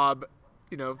another job,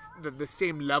 the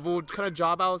same level kind of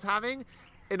job I was having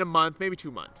in a month, maybe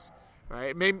 2 months,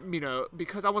 right? Maybe,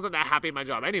 because I wasn't that happy at my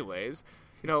job anyways,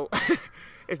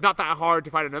 it's not that hard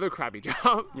to find another crappy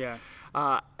job. Yeah.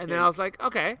 And then I was like,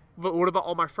 okay, but what about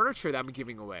all my furniture that I'm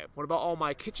giving away? What about all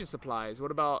my kitchen supplies?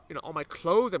 What about, all my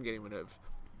clothes I'm getting rid of?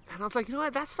 And I was like,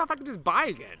 what? That stuff I can just buy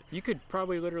again. You could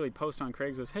probably literally post on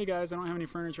Craigslist, hey guys, I don't have any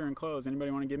furniture and clothes.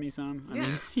 Anybody want to give me some?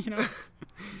 I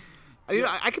mean,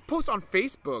 I could post on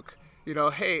Facebook,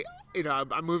 hey,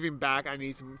 I'm moving back. I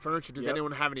need some furniture. Does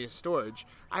anyone have any in storage?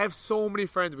 I have so many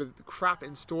friends with crap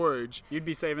in storage. You'd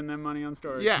be saving them money on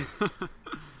storage. Yeah.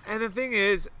 And the thing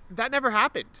is, that never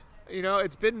happened.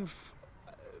 It's been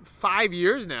 5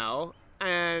 years now,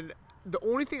 and the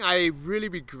only thing I really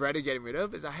regretted getting rid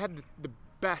of is I had the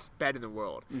best bed in the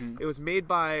world. It was made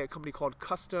by a company called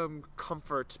Custom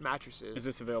Comfort Mattresses. Is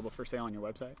this available for sale on your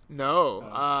website? No.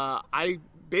 I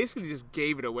basically just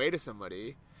gave it away to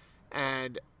somebody,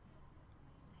 and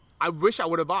I wish I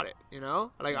would have bought it,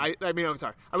 I'm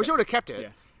sorry. I wish I would have kept it. Yeah.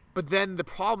 But then the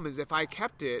problem is if I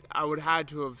kept it, I would have had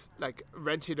to have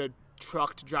rented a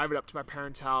truck to drive it up to my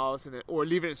parents' house or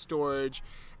leave it in storage.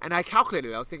 And I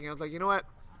calculated it. I was like, you know what?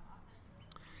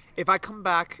 If I come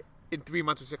back in 3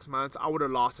 months or 6 months, I would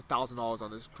have lost $1,000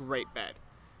 on this great bed.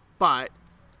 But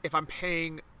if I'm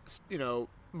paying,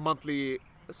 monthly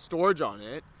storage on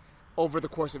it over the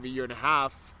course of a year and a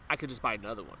half, I could just buy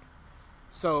another one.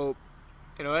 So,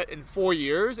 in 4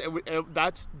 years,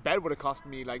 that bed would have cost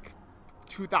me like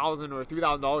 $2,000 or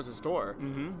 $3,000 a store,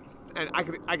 and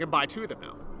I could buy 2 of them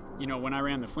now. When I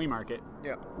ran the flea market,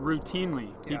 routinely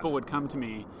people would come to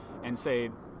me and say,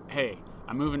 hey,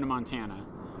 I'm moving to Montana.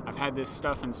 I've had this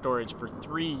stuff in storage for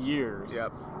 3 years,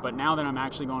 but now that I'm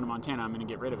actually going to Montana, I'm going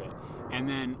to get rid of it. And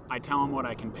then I tell them what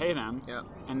I can pay them,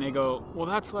 and they go, well,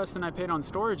 that's less than I paid on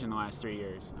storage in the last 3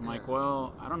 years. I'm like,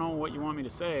 well, I don't know what you want me to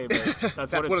say, but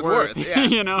that's what it's worth. Yeah.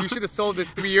 You should have sold this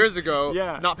 3 years ago,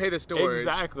 not pay the storage.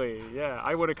 Exactly, yeah.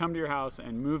 I would have come to your house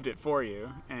and moved it for you,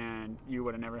 and you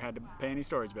would have never had to pay any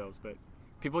storage bills, but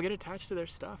people get attached to their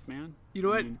stuff, man. You know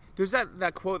what? There's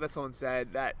that quote that someone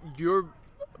said that your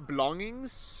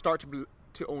belongings start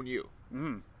to own you.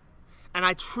 And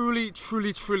I truly,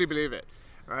 truly, truly believe it,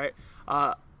 right?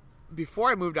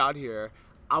 Before I moved out here,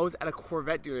 I was at a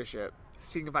Corvette dealership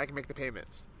seeing if I can make the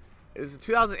payments. It was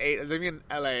 2008. I was living in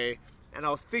LA, and I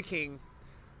was thinking,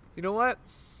 you know what?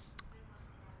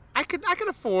 I can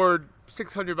afford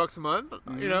 $600 a month,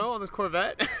 on this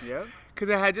Corvette. Yeah. Because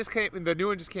the new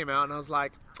one just came out, and I was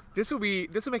like, this will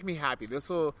make me happy. This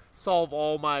will solve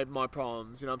all my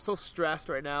problems. I'm so stressed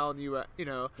right now in the U.S.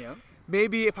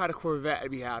 Maybe if I had a Corvette,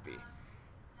 I'd be happy.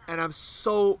 And I'm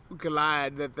so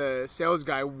glad that the sales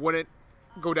guy wouldn't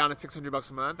go down to $600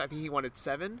 a month. I think he wanted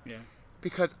 $7. Yeah.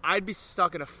 Because I'd be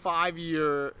stuck in a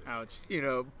 5-year,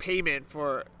 payment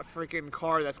for a freaking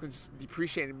car that's going to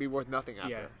depreciate and be worth nothing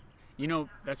after. Yeah.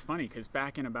 That's funny because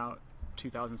back in about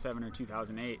 2007 or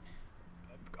 2008,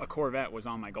 a Corvette was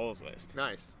on my goals list.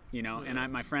 Nice.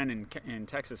 And my friend in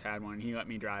Texas had one. And he let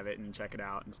me drive it and check it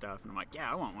out and stuff. And I'm like,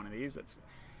 yeah, I want one of these.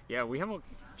 We have a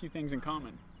few things in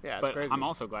common. Yeah, it's crazy. I'm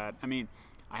also glad. I mean,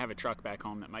 I have a truck back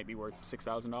home that might be worth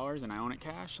 $6,000, and I own it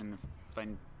cash. And if I,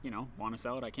 want to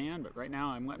sell it, I can. But right now,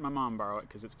 I'm letting my mom borrow it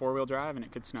because it's 4-wheel drive and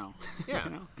it could snow.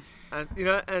 Yeah. And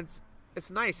and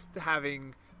it's nice to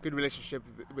having good relationship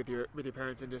with your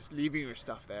parents and just leaving your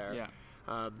stuff there. Yeah.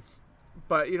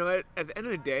 But at the end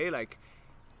of the day, like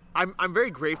I'm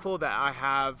very grateful that I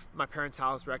have my parents'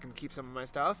 house where I can keep some of my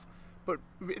stuff. But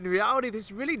in reality,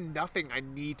 there's really nothing I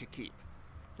need to keep.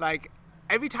 Like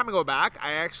every time I go back,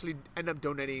 I actually end up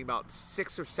donating about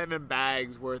 6 or 7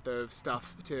 bags worth of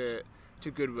stuff to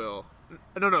Goodwill.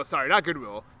 No, sorry, not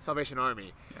Goodwill. Salvation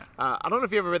Army. Yeah. I don't know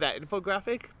if you ever read that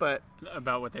infographic, but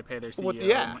about what they pay their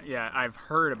CEO. Yeah, I've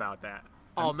heard about that.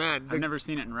 Oh man, I've never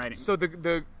seen it in writing. So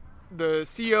the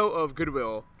CEO of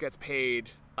Goodwill gets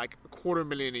paid like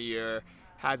 $250,000 a year,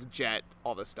 has a jet,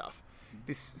 all this stuff.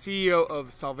 The CEO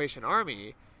of Salvation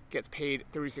Army gets paid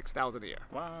 $36,000 a year.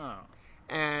 Wow.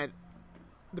 And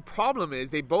the problem is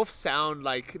they both sound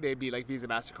like they'd be like Visa,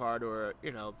 MasterCard, or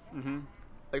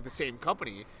like the same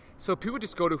company. So people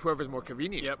just go to whoever's more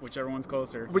convenient. Yep, whichever one's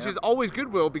closer. Which is always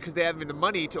Goodwill because they have the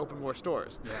money to open more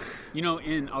stores.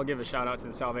 Yeah. I'll give a shout out to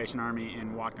the Salvation Army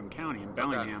in Whatcom County in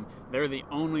Bellingham. Okay. They're the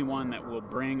only one that will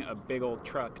bring a big old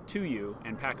truck to you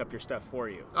and pack up your stuff for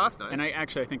you. Oh, that's nice. And I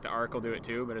think the ARC will do it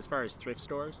too, but as far as thrift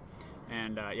stores,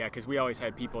 and because we always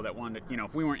had people that wanted,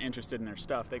 if we weren't interested in their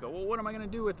stuff, they go, well, what am I going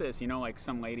to do with this? Like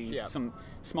some lady, some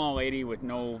small lady with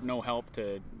no help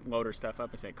to load her stuff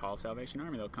up. I say, call Salvation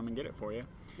Army. They'll come and get it for you.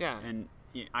 Yeah. And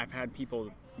I've had people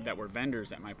that were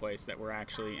vendors at my place that were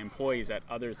actually employees at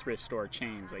other thrift store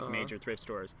chains, like major thrift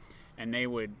stores, and they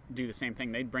would do the same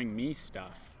thing. They'd bring me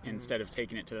stuff instead of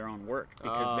taking it to their own work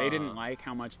because they didn't like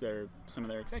how much some of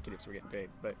their executives were getting paid.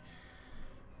 But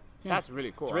that's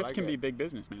really cool. Thrift can be big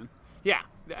business, man. Yeah,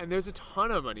 and there's a ton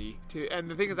of money and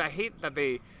the thing is, I hate that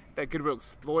that Goodwill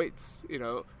exploits,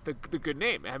 the good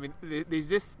name. I mean,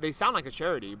 they sound like a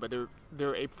charity, but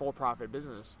they're a for-profit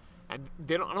business, and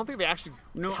I don't think they actually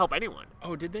help anyone.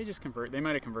 Oh, did they just convert? They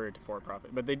might have converted to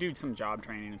for-profit, but they do some job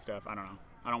training and stuff. I don't know.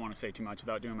 I don't want to say too much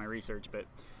without doing my research, but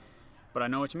I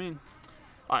know what you mean.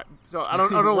 All right, so I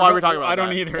don't know why we're talking about that. I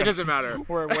don't either. It doesn't matter.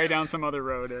 We're way down some other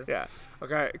road. Yeah.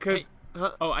 Okay. Because.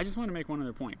 I just want to make one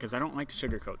other point because I don't like to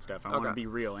sugarcoat stuff. I want to be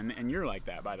real, and you're like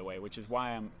that, by the way, which is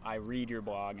why I read your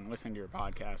blog and listen to your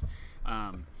podcast.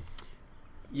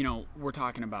 We're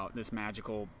talking about this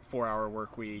magical 4-hour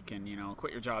work week and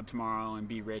quit your job tomorrow and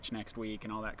be rich next week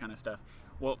and all that kind of stuff.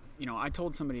 Well, I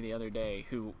told somebody the other day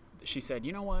she said,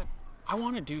 you know what, I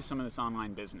want to do some of this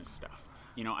online business stuff.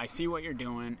 I see what you're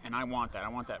doing and I want that. I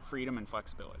want that freedom and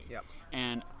flexibility. Yep.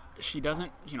 And she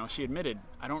doesn't, she admitted,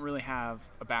 I don't really have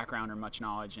a background or much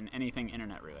knowledge in anything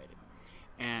internet related.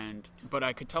 But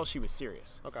I could tell she was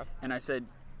serious. Okay. And I said,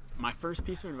 my first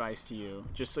piece of advice to you,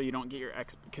 just so you don't get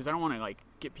because I don't want to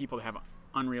get people to have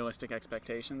unrealistic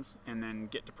expectations and then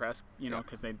get depressed,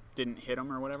 because they didn't hit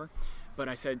them or whatever. But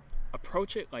I said,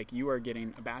 approach it like you are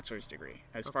getting a bachelor's degree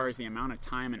as far as the amount of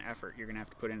time and effort you're going to have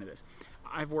to put into this.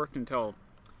 I've worked until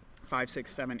 5,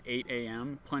 6, 7, 8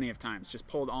 a.m. plenty of times, just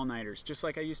pulled all-nighters, just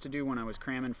like I used to do when I was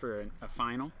cramming for a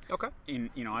final. Okay.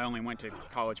 I only went to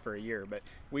college for a year, but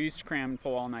we used to cram and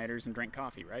pull all-nighters and drink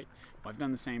coffee, right? Well, I've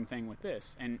done the same thing with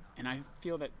this, and I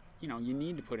feel that, you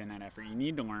need to put in that effort. You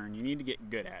need to learn. You need to get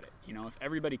good at it. If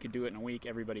everybody could do it in a week,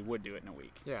 everybody would do it in a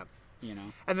week. Yeah.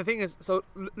 And the thing is, so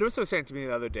Larissa was saying to me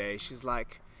the other day, she's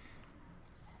like,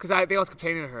 because I think I was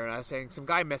complaining to her, and I was saying, some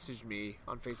guy messaged me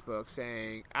on Facebook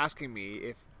asking me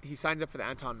if he signs up for the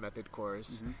Anton Method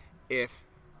course, if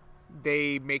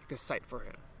they make the site for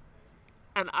him.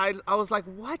 And I was like,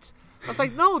 what? I was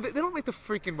like, no, they don't make the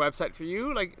freaking website for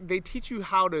you. Like, they teach you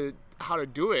how to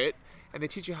do it, and they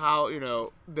teach you how,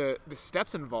 the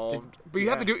steps involved, but you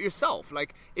have to do it yourself.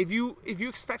 Like, if you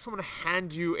expect someone to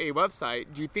hand you a website,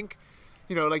 do you think,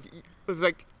 it's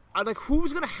like,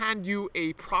 who's going to hand you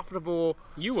a profitable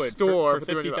store for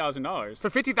 $50,000? For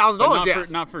 $50,000,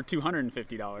 yes. Not for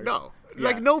 $250. No.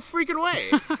 Yeah. No freaking way.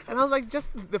 And I was like, just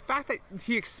the fact that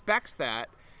he expects that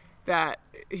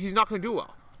he's not going to do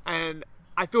well. And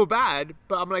I feel bad,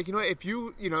 but I'm like, if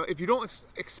you don't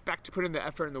expect to put in the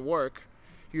effort and the work,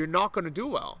 you're not going to do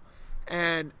well.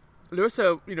 And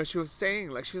Larissa, she was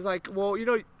saying, she was like, well,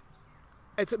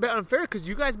 it's a bit unfair because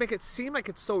you guys make it seem like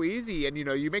it's so easy, and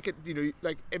you make it,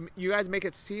 you guys make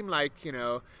it seem like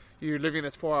you're living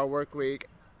this 4-hour work week,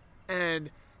 and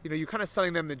you're kind of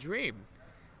selling them the dream.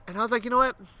 And I was like,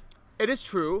 what? It is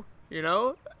true,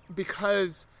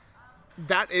 because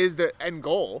that is the end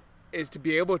goal, is to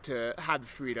be able to have the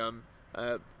freedom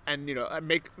and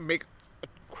make a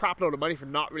crap load of money for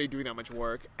not really doing that much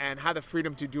work, and have the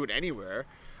freedom to do it anywhere.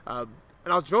 And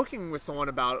I was joking with someone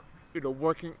about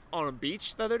working on a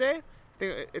beach the other day.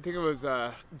 I think it was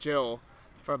Jill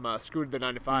from Screwed the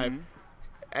 9 to 5,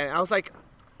 and I was like,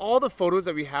 all the photos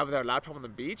that we have with our laptop on the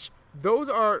beach, those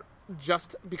are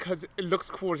just because it looks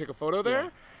cool to take a photo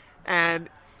there, and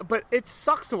but it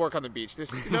sucks to work on the beach.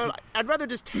 There's, I'd rather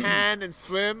just tan and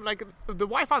swim. Like, the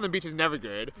Wi-Fi on the beach is never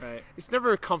good. Right. It's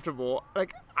never comfortable.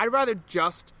 Like, I'd rather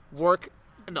just work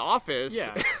in the office.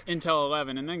 Yeah, until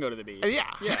 11 and then go to the beach.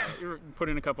 Yeah. Yeah, you put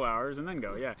in a couple hours and then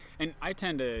go, yeah. And I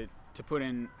tend to put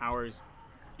in hours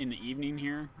in the evening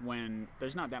here when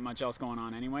there's not that much else going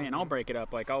on anyway, and I'll break it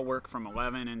up. Like, I'll work from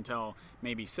 11 until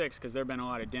maybe 6 because there have been a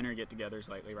lot of dinner get-togethers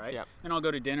lately, right? Yep. And I'll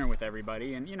go to dinner with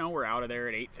everybody, and, we're out of there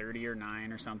at 8:30 or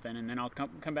 9 or something, and then I'll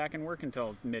come back and work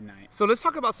until midnight. So let's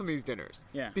talk about some of these dinners.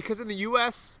 Yeah. Because in the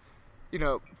U.S.,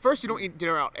 first you don't eat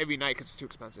dinner out every night because it's too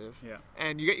expensive. Yeah.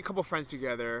 And you get a couple friends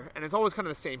together, and it's always kind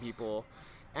of the same people.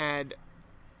 And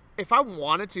if I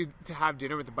wanted to have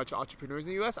dinner with a bunch of entrepreneurs in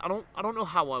the U.S., I don't know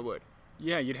how I would.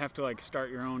 Yeah, you'd have to,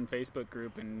 start your own Facebook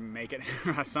group and make it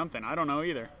something. I don't know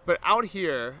either. But out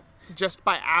here, just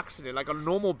by accident, like on a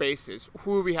normal basis,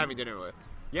 who are we having dinner with?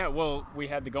 Yeah, well, we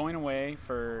had the going away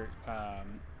for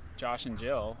Josh and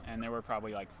Jill, and there were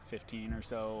probably 15 or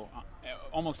so.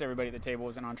 Almost everybody at the table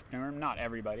was an entrepreneur. Not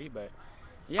everybody, but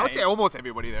yeah. I would say almost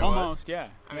everybody there almost, was. yeah.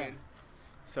 I mean,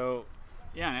 so,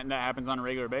 yeah, and that happens on a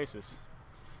regular basis.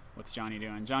 What's Johnny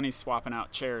doing? Johnny's swapping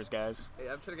out chairs, guys. hey,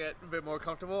 I'm trying to get a bit more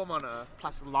comfortable. I'm on a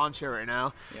plastic lawn chair right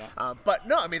now. Yeah. But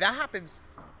no, I mean, that happens.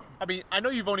 I mean, I know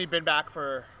you've only been back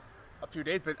for a few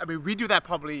days, but I mean, we do that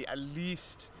probably at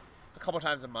least a couple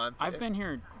times a month. I've been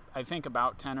here, I think,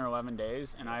 about 10 or 11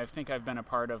 days, and I think I've been a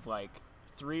part of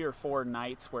 3 or 4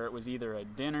 nights where it was either a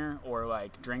dinner or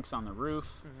drinks on the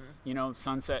roof,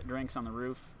 sunset drinks on the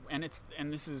roof. And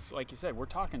this is, like you said, we're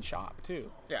talking shop too.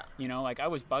 Yeah. I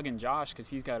was bugging Josh because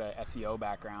he's got a SEO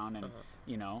background, and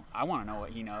I want to know what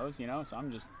he knows. So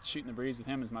I'm just shooting the breeze with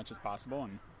him as much as possible.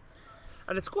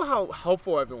 And it's cool how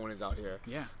helpful everyone is out here.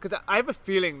 Yeah. Because I have a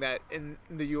feeling that in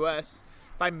the U.S.,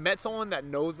 if I met someone that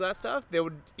knows that stuff, they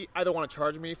would either want to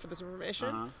charge me for this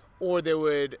information, or they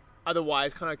would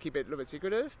otherwise kind of keep it a little bit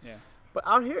secretive. Yeah. But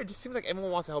out here, it just seems like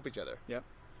everyone wants to help each other. Yep.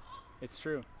 It's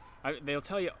true. They'll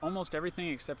tell you almost everything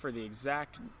except for the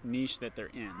exact niche that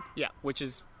they're in. Yeah. Which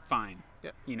is fine.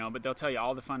 Yeah. But they'll tell you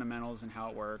all the fundamentals and how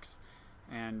it works.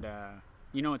 And,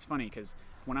 it's funny because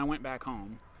when I went back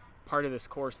home, part of this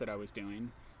course that I was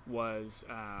doing was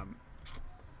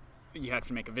you have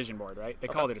to make a vision board, right? They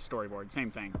called it a storyboard, same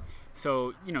thing.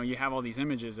 So, you have all these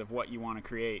images of what you want to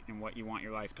create and what you want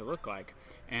your life to look like.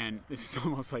 And this is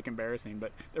almost embarrassing,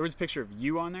 but there was a picture of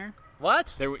you on there.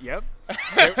 What? Yep.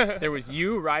 There was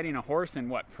you riding a horse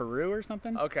in Peru or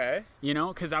something? Okay.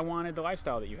 Because I wanted the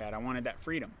lifestyle that you had. I wanted that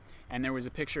freedom. And there was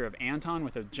a picture of Anton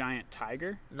with a giant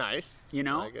tiger. Nice. I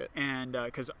like it. And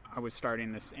because I was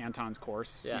starting this Anton's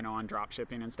course, Yeah. on drop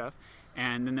shipping and stuff.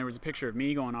 And then there was a picture of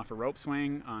me going off a rope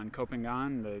swing on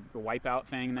Kopangan, the wipeout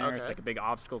thing there. Okay. It's a big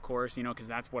obstacle course, because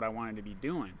that's what I wanted to be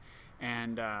doing.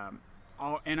 And I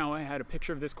had a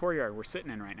picture of this courtyard we're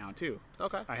sitting in right now too.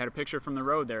 Okay. I had a picture from the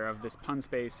road there of this pun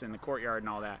space in the courtyard and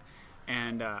all that.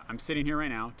 And I'm sitting here right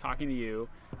now talking to you.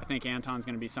 I think Anton's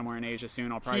going to be somewhere in Asia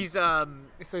soon. I'll probably. He's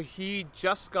so he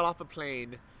just got off a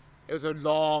plane. It was a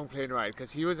long plane ride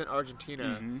because he was in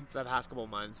Argentina for the past couple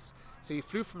months. So he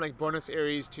flew from Buenos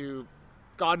Aires to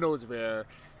God knows where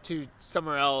to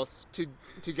somewhere else to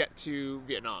get to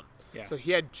Vietnam. Yeah. So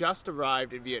he had just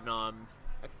arrived in Vietnam.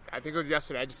 I think it was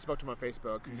yesterday. I just spoke to him on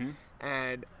Facebook,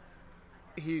 and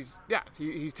he's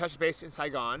touched base in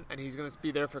Saigon, and he's going to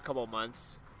be there for a couple of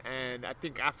months. And I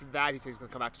think after that, he says he's going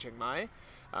to come back to Chiang Mai.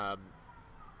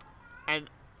 And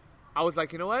I was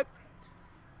like, you know what?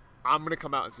 I'm going to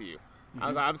come out and see you. I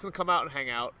was like, I'm just going to come out and hang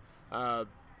out.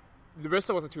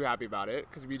 Larissa wasn't too happy about it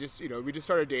because we just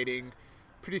started dating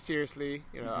pretty seriously,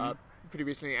 pretty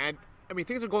recently. And I mean,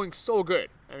 things are going so good.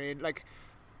 I mean,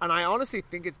 and I honestly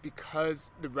think it's because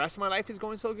the rest of my life is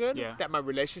going so good that my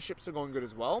relationships are going good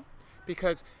as well.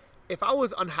 Because if I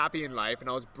was unhappy in life and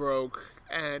I was broke,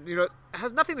 and it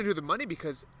has nothing to do with the money,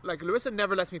 because Larissa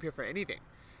never lets me pay for anything.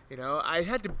 I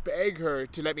had to beg her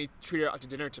to let me treat her out to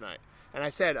dinner tonight, and I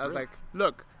said, I was like,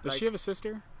 look, does she have a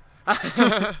sister?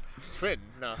 Twin,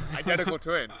 no, identical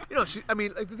twin.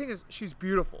 The thing is, she's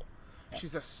beautiful. Yeah.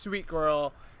 She's a sweet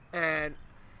girl, and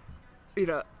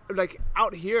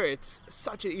out here, it's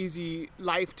such an easy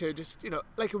life to just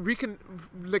we can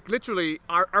literally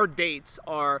our dates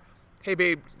are, hey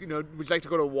babe, would you like to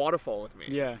go to a waterfall with me?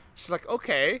 Yeah. She's like,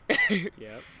 okay.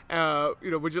 Yeah.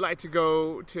 Would you like to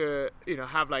go to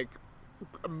have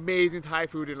amazing Thai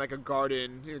food in a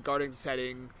garden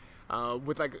setting,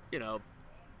 with I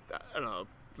don't know,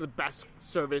 the best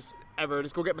service ever.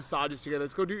 Let's go get massages together.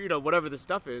 Let's go do whatever the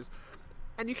stuff is,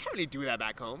 and you can't really do that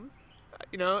back home,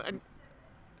 and.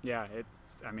 Yeah,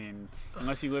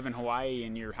 unless you live in Hawaii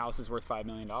and your house is worth $5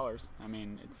 million. I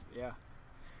mean,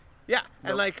 Yeah,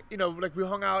 and Nope. like like we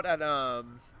hung out at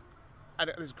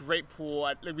this great pool.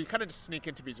 Like we kind of just sneak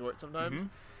into resorts sometimes,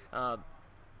 and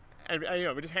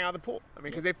we just hang out at the pool. I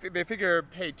mean, because they figure,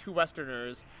 hey, two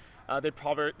Westerners, they're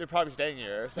probably staying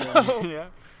here. So Yeah.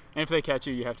 And if they catch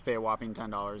you, you have to pay a whopping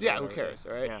 $10. yeah, who cares,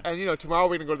 right? Yeah. And tomorrow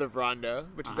we're gonna go to the Veranda,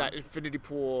 which is that infinity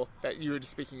pool that you were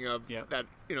just speaking of. Yep. That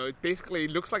it basically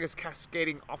looks like it's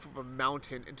cascading off of a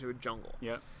mountain into a jungle,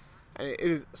 Yep. and it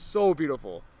is so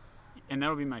beautiful. And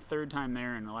that'll be my third time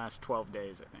there in the last 12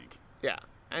 days, I think. Yeah,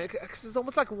 and it's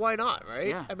almost like, why not, right?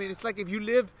 Yeah. I mean, it's like if you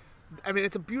live, I mean,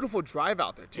 it's a beautiful drive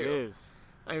out there too. It is.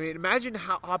 I mean, imagine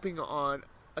hopping on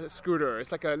a scooter.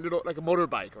 It's like a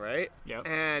motorbike, right? Yep.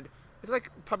 And it's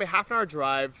like probably half an hour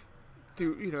drive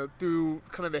through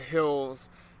kind of the hills.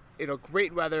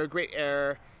 Great weather, great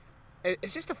air.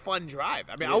 It's just a fun drive.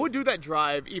 I mean, It I would is. do that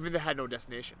drive even if it had no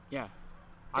destination. Yeah.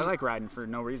 I like riding for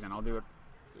no reason. I'll do it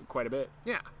quite a bit.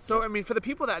 Yeah. So I mean, for the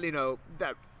people that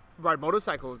that ride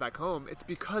motorcycles back home, it's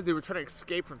because they were trying to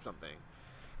escape from something.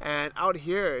 And out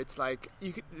here, it's like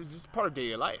it's just part of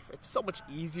daily life. It's so much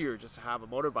easier just to have a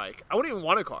motorbike. I wouldn't even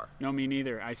want a car. No, me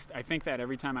neither. I think that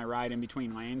every time I ride in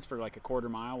between lanes for like a quarter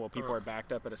mile while people are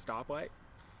backed up at a stoplight,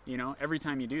 every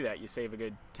time you do that, you save a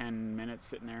good 10 minutes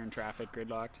sitting there in traffic,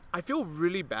 gridlocked. I feel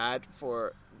really bad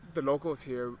for the locals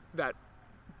here that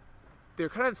they're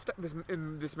kind of stuck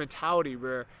in this mentality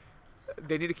where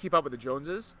they need to keep up with the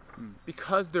Joneses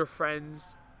because their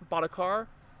friends bought a car,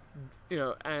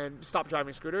 and stopped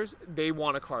driving scooters. They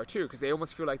want a car too because they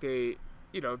almost feel like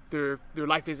their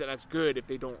life isn't as good if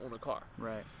they don't own a car.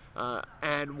 Right.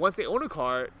 And once they own a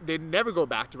car, they never go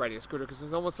back to riding a scooter because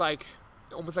it's almost like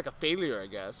a failure, I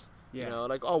guess. Yeah.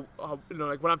 Like what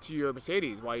happened to your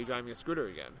Mercedes? Why are you driving a scooter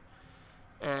again?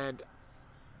 And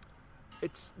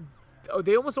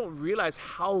they almost don't realize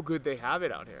how good they have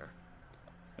it out here.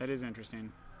 That is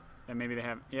interesting. And maybe they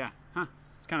have, yeah. Huh.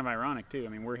 It's kind of ironic too. I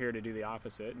mean, we're here to do the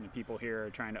opposite, and the people here are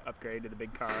trying to upgrade to the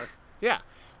big car. Yeah.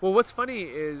 Well, what's funny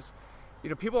is,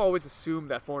 people always assume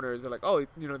that foreigners are like, oh,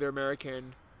 they're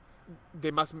American, they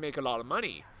must make a lot of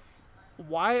money.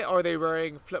 Why are they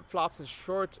wearing flip-flops and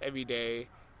shorts every day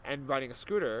and riding a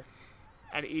scooter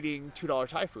and eating $2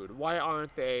 Thai food? Why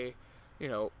aren't they,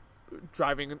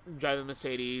 driving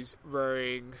Mercedes,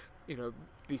 wearing,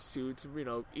 these suits,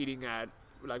 eating at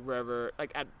like wherever,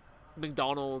 like at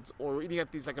McDonald's or eating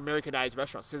at these like Americanized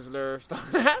restaurants, Sizzler,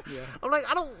 stuff like that? Yeah. I'm like,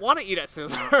 I don't want to eat at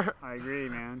Sizzler. I agree,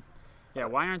 man. Yeah,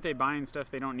 why aren't they buying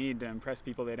stuff they don't need to impress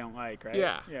people they don't like, right?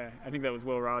 Yeah. Yeah, I think that was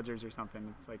Will Rogers or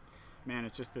something. It's like, man,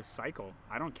 it's just this cycle.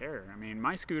 I don't care. I mean,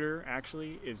 my scooter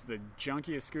actually is the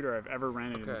junkiest scooter I've ever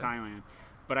rented in Thailand.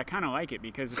 But I kind of like it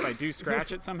because if I do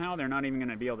scratch it somehow, they're not even going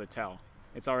to be able to tell.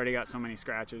 It's already got so many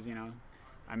scratches,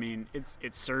 I mean,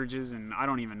 it surges, and I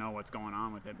don't even know what's going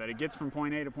on with it. But it gets from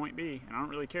point A to point B, and I don't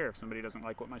really care if somebody doesn't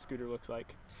like what my scooter looks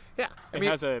like. Yeah. It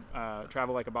has a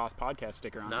Travel Like a Boss podcast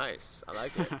sticker on it. Nice. I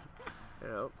like it.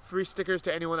 Free stickers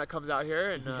to anyone that comes out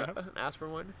here and ask for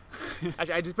one.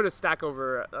 Actually, I just put a stack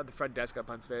over at the front desk at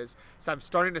Huntspace, so I'm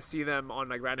starting to see them on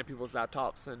like random people's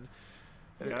laptops, and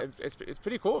it's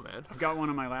pretty cool, man. I've got one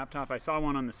on my laptop. I saw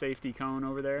one on the safety cone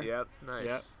over there. Yep, nice.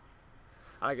 Yep.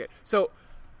 I like it. So,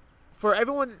 for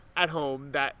everyone at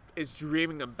home that is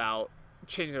dreaming about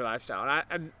changing their lifestyle,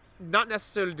 and not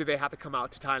necessarily do they have to come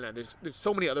out to Thailand. There's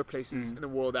so many other places in the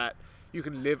world that you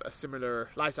can live a similar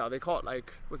lifestyle. They call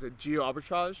it geo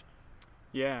arbitrage?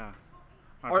 Yeah,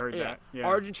 I've heard that. Yeah.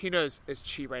 Argentina is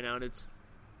cheap right now, and it's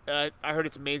I heard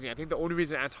it's amazing. I think the only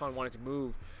reason Anton wanted to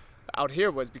move out here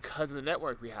was because of the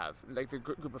network we have, like the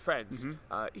group of friends.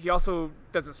 He also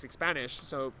doesn't speak Spanish,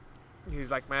 so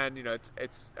he's like, man,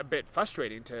 it's a bit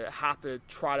frustrating to have to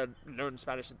try to learn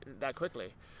Spanish that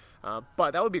quickly.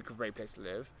 But that would be a great place to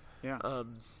live. Yeah.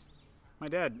 My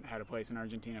dad had a place in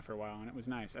Argentina for a while, and it was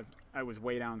nice. I was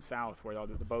way down south where all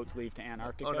the boats leave to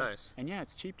Antarctica. Oh, nice. And yeah,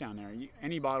 it's cheap down there.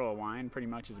 Any bottle of wine pretty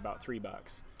much is about $3.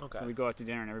 Okay. So we go out to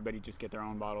dinner, and everybody just get their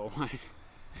own bottle of wine.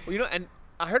 Well, and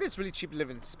I heard it's really cheap to live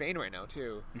in Spain right now,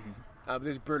 too.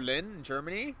 There's Berlin,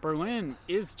 Germany. Berlin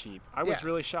is cheap. I was Yeah.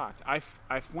 really shocked. I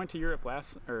went to Europe a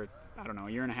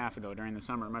year and a half ago during the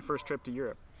summer, my first trip to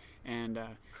Europe. And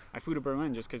I flew to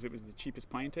Berlin just because it was the cheapest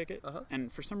plane ticket.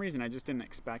 And for some reason, I just didn't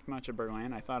expect much of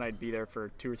Berlin. I thought I'd be there for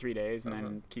 2 or 3 days and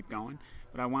then keep going.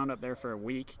 But I wound up there for a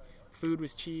week. Food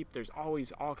was cheap. There's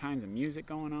always all kinds of music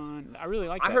going on. I really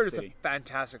like that I heard city. it's a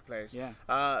fantastic place. Yeah.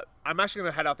 I'm actually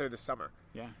going to head out there this summer.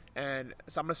 Yeah. And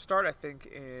so I'm going to start, I think,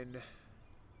 in,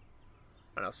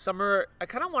 I don't know, summer. I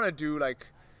kind of want to do, like,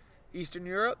 Eastern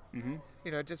Europe,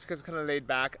 just because it's kind of laid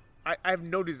back. I have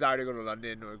no desire to go to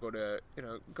London or go to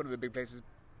the big places.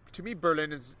 To me,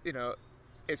 Berlin is,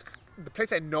 is the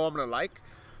place I know I'm going to like.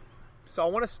 So I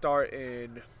want to start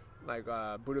in like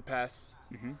Budapest,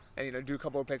 Mm-hmm. and do a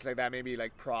couple of places like that, maybe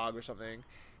like Prague or something,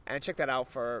 and check that out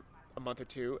for a month or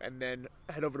two, and then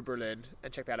head over to Berlin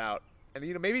and check that out, and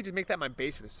maybe just make that my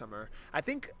base for the summer. I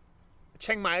think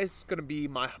Chiang Mai is gonna be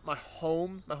my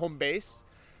home base,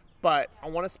 but I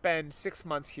want to spend 6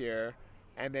 months here,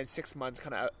 and then 6 months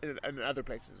kind of in other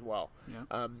places as well.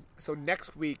 Yeah. So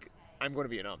next week I'm going to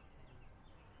Vietnam.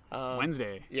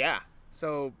 Wednesday. Yeah.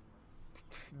 So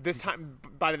this time,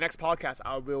 by the next podcast,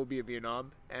 I will be in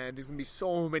Vietnam, and there's gonna be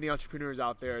so many entrepreneurs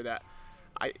out there that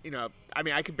I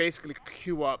could basically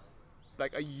queue up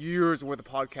like a year's worth of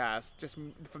podcasts just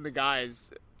from the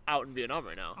guys out in Vietnam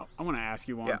right now. I want to ask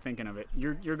you while I'm thinking of it.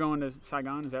 You're going to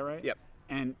Saigon, is that right? Yep.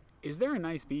 And is there a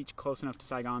nice beach close enough to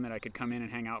Saigon that I could come in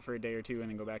and hang out for a day or two and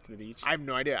then go back to the beach? I have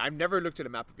no idea. I've never looked at a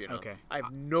map of Vietnam. Okay. I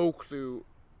have no clue.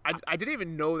 I didn't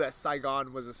even know that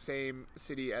Saigon was the same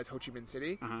city as Ho Chi Minh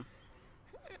City. Uh-huh.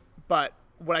 But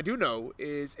what I do know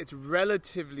is it's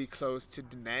relatively close to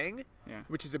Da Nang, Yeah.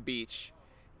 which is a beach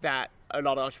that a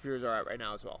lot of entrepreneurs are at right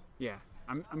now as well. Yeah.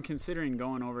 I'm considering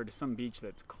going over to some beach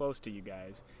that's close to you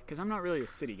guys because I'm not really a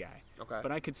city guy. Okay. But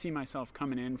I could see myself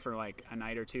coming in for like a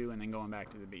night or two and then going back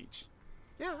to the beach.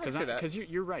 Yeah, I can see that. Because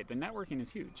you're right. The networking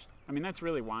is huge. I mean, that's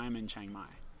really why I'm in Chiang Mai.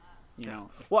 You know.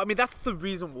 Well, I mean, that's the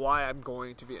reason why I'm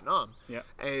going to Vietnam. Yeah.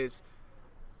 Is,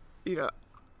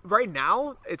 right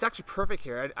now it's actually perfect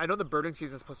here. I know the birding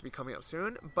season is supposed to be coming up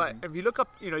soon, but if you look up,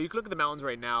 you can look at the mountains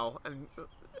right now, and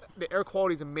the air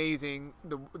quality is amazing.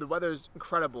 The weather is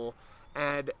incredible,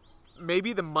 and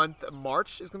maybe the month of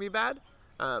March is gonna be bad.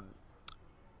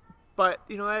 But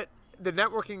you know what? The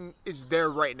networking is there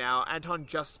right now. Anton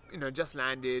just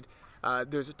landed.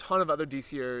 There's a ton of other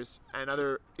DCers and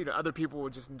other people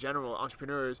just in general,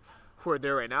 entrepreneurs who are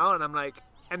there right now. And I'm like,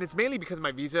 and it's mainly because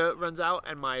my visa runs out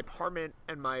and my apartment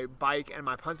and my bike and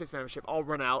my Pun Space membership all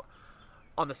run out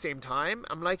on the same time.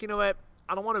 I'm like, you know what?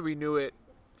 I don't want to renew it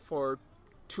for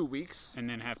 2 weeks. And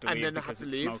then have to And leave then because have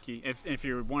to it's leave. smoky. If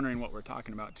you're wondering what we're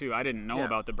talking about too, I didn't know Yeah.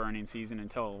 about the burning season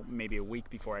until maybe a week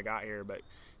before I got here, but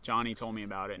Johnny told me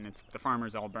about it, and it's the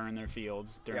farmers all burn their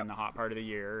fields during Yep. the hot part of the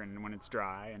year and when it's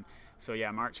dry, and so yeah,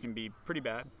 March can be pretty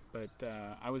bad. But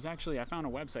I found a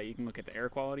website you can look at the air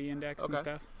quality index and Okay.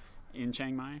 stuff in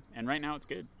Chiang Mai, and right now it's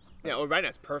good. Yeah, well, right now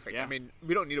it's perfect. Yeah. I mean,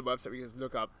 we don't need a website. We can just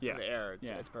look up Yeah. the air. It's,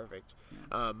 Yeah. it's perfect.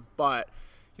 But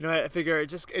I figure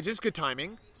it's just good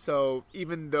timing. So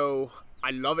even though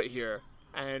I love it here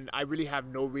and I really have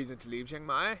no reason to leave Chiang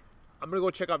Mai, I'm gonna go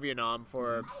check out Vietnam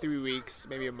for 3 weeks,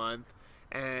 maybe a month,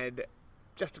 and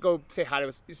just to go say hi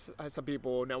to some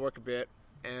people, network a bit,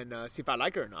 and see if I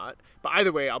like it or not. But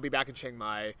either way, I'll be back in Chiang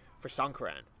Mai for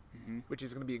Songkran, which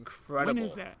is gonna be incredible. When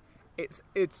is that?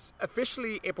 It's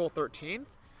officially April 13th.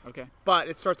 Okay, But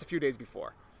it starts a few days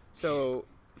before. So,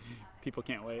 people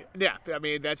can't wait. yeah, I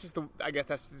mean, that's just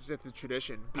the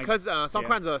tradition. Because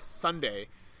Songkran's a Sunday,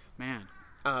 Man,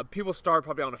 people start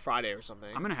probably on a Friday or something.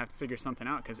 I'm gonna have to figure something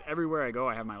out because everywhere I go,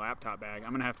 I have my laptop bag.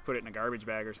 I'm gonna have to put it in a garbage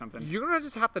bag or something You're going to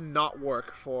just have to not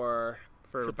work for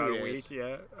for 3 about a days. week.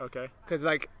 Yeah. Okay. Because,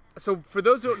 so for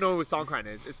those who don't know what Songkran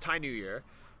is, it's Thai New Year.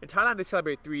 In Thailand, they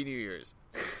celebrate 3 New Years.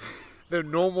 The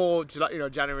normal,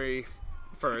 January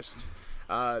 1st,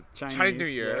 Chinese New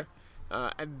Year,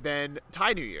 and then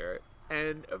Thai New Year.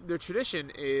 And their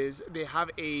tradition is they have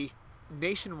a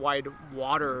nationwide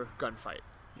water gunfight.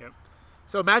 Yep.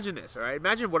 So imagine this, all right?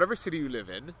 Imagine whatever city you live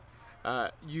in,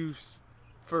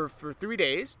 for 3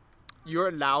 days, you're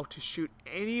allowed to shoot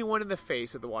anyone in the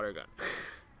face with a water gun.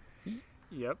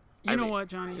 Yep. I You know mean, what,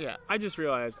 Johnny? yeah. I just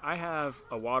realized I have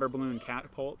a water balloon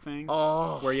catapult thing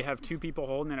Oh, where you have 2 people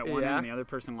holding it at one end Yeah. and the other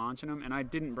person launching them, and I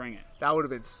didn't bring it. that would have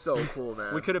been so cool,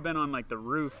 man. We could have been on like the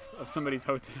roof of somebody's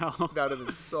hotel. That would have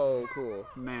been so cool.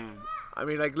 Man. I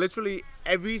mean, literally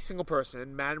every single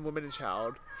person, man, woman, and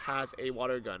child, has a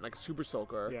water gun, like a super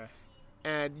soaker. Yeah.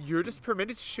 And you're just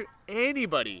permitted to shoot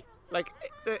anybody.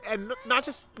 And not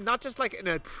just like in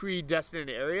a predestined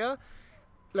area.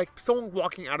 Like someone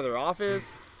walking out of their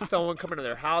office, someone coming to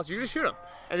their house, you just shoot them,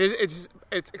 and it's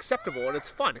acceptable and it's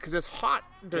fun because it's hot.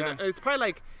 Yeah. It's probably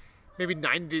like maybe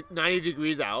 90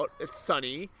 degrees out. It's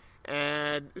sunny,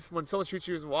 and when someone shoots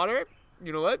you in water,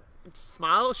 you know what? Just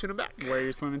smile, shoot them back. Wear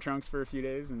your swimming trunks for a few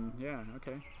days, and yeah,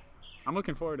 okay. I'm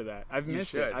looking forward to that. I've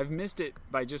missed it. should. I've missed it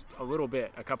by just a little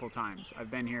bit a couple times.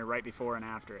 I've been here right before and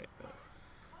after it. But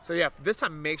So yeah, for this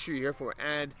time, make sure you're here for it.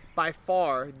 And by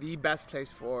far, the best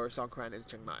place for Songkran is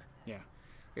Chiang Mai. yeah.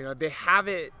 They have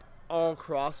it all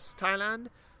across Thailand,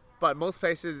 but most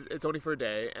places it's only for a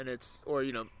day, and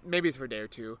maybe it's for a day or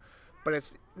two, but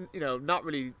it's not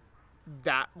really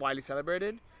that widely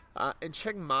celebrated. In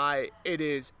Chiang Mai, it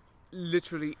is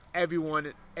literally everyone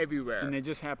and everywhere. And they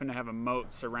just happen to have a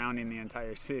moat surrounding the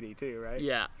entire city too, right?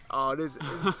 Yeah. Oh, it is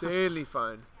insanely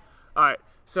fun. All right.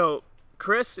 So,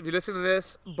 Chris, if you listen to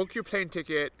this, book your plane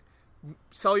ticket,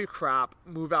 sell your crap,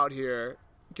 move out here,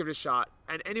 give it a shot.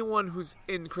 And anyone who's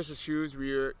in Chris's shoes,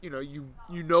 where you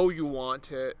want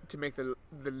to make the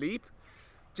leap,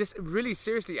 just really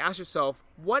seriously ask yourself,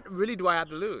 what really do I have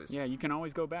to lose? Yeah, you can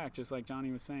always go back, just like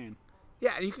Johnny was saying.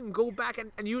 Yeah, and you can go back,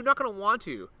 and you're not going to want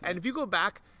to. Yeah. And if you go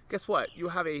back, guess what? You'll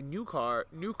have a new car,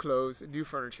 new clothes, new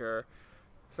furniture.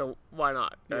 So why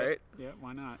not, right? Yeah,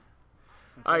 why not?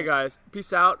 That's all right, guys.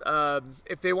 Peace out.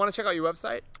 If they want to check out your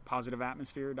website,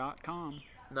 positiveatmosphere.com.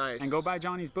 Nice. And go buy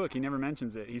Johnny's book. He never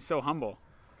mentions it. He's so humble.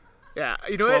 Yeah.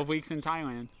 You know 12 weeks in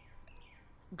Thailand.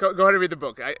 Go ahead and read the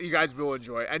book. You guys will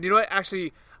enjoy it. And you know what?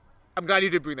 Actually, I'm glad you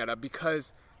did bring that up,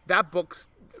 because that book's,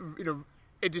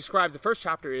 it describes, the first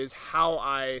chapter is how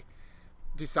I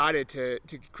decided to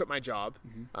quit my job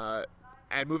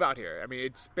and move out here. I mean,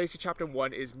 it's basically chapter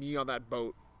 1 is me on that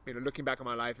boat, looking back on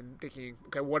my life and thinking,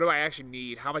 okay, what do I actually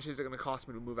need? How much is it going to cost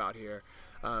me to move out here?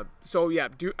 So yeah,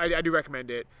 I do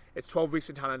recommend it. It's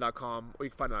 12weeksinthailand.com, or you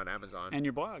can find it on Amazon. And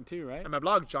your blog too, right? And my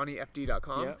blog,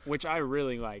 johnnyfd.com. Yeah, which I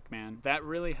really like, man. That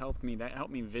really helped me. That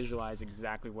helped me visualize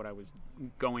exactly what I was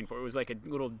going for. It was like a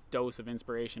little dose of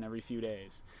inspiration every few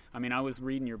days. I mean, I was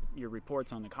reading your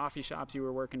reports on the coffee shops you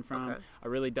were working from. Okay. I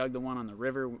really dug the one on the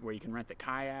river where you can rent the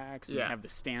kayaks and have the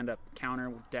stand-up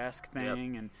counter desk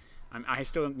thing. Yep. And I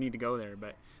still need to go there,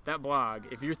 but that blog,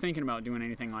 if you're thinking about doing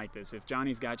anything like this, if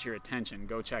Johnny's got your attention,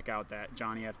 go check out that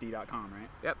johnnyfd.com, right?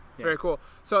 Yep, very cool.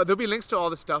 So there'll be links to all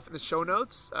this stuff in the show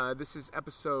notes. This is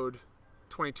episode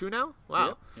 22 now.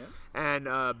 Wow. Yep. And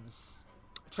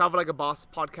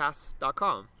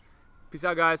travellikeabosspodcast.com. Peace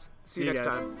out, guys. See you next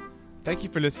time. Thank you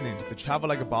for listening to the Travel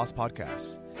Like a Boss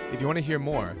podcast. If you want to hear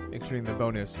more, including the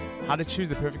bonus How to Choose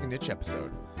the Perfect Niche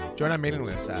episode, join our mailing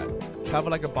list at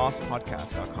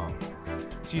travellikeabosspodcast.com.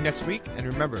 See you next week, and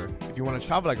remember, if you want to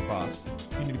travel like a boss,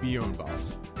 you need to be your own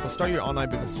boss. So start your online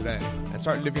business today and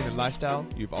start living the lifestyle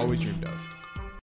you've always dreamed of.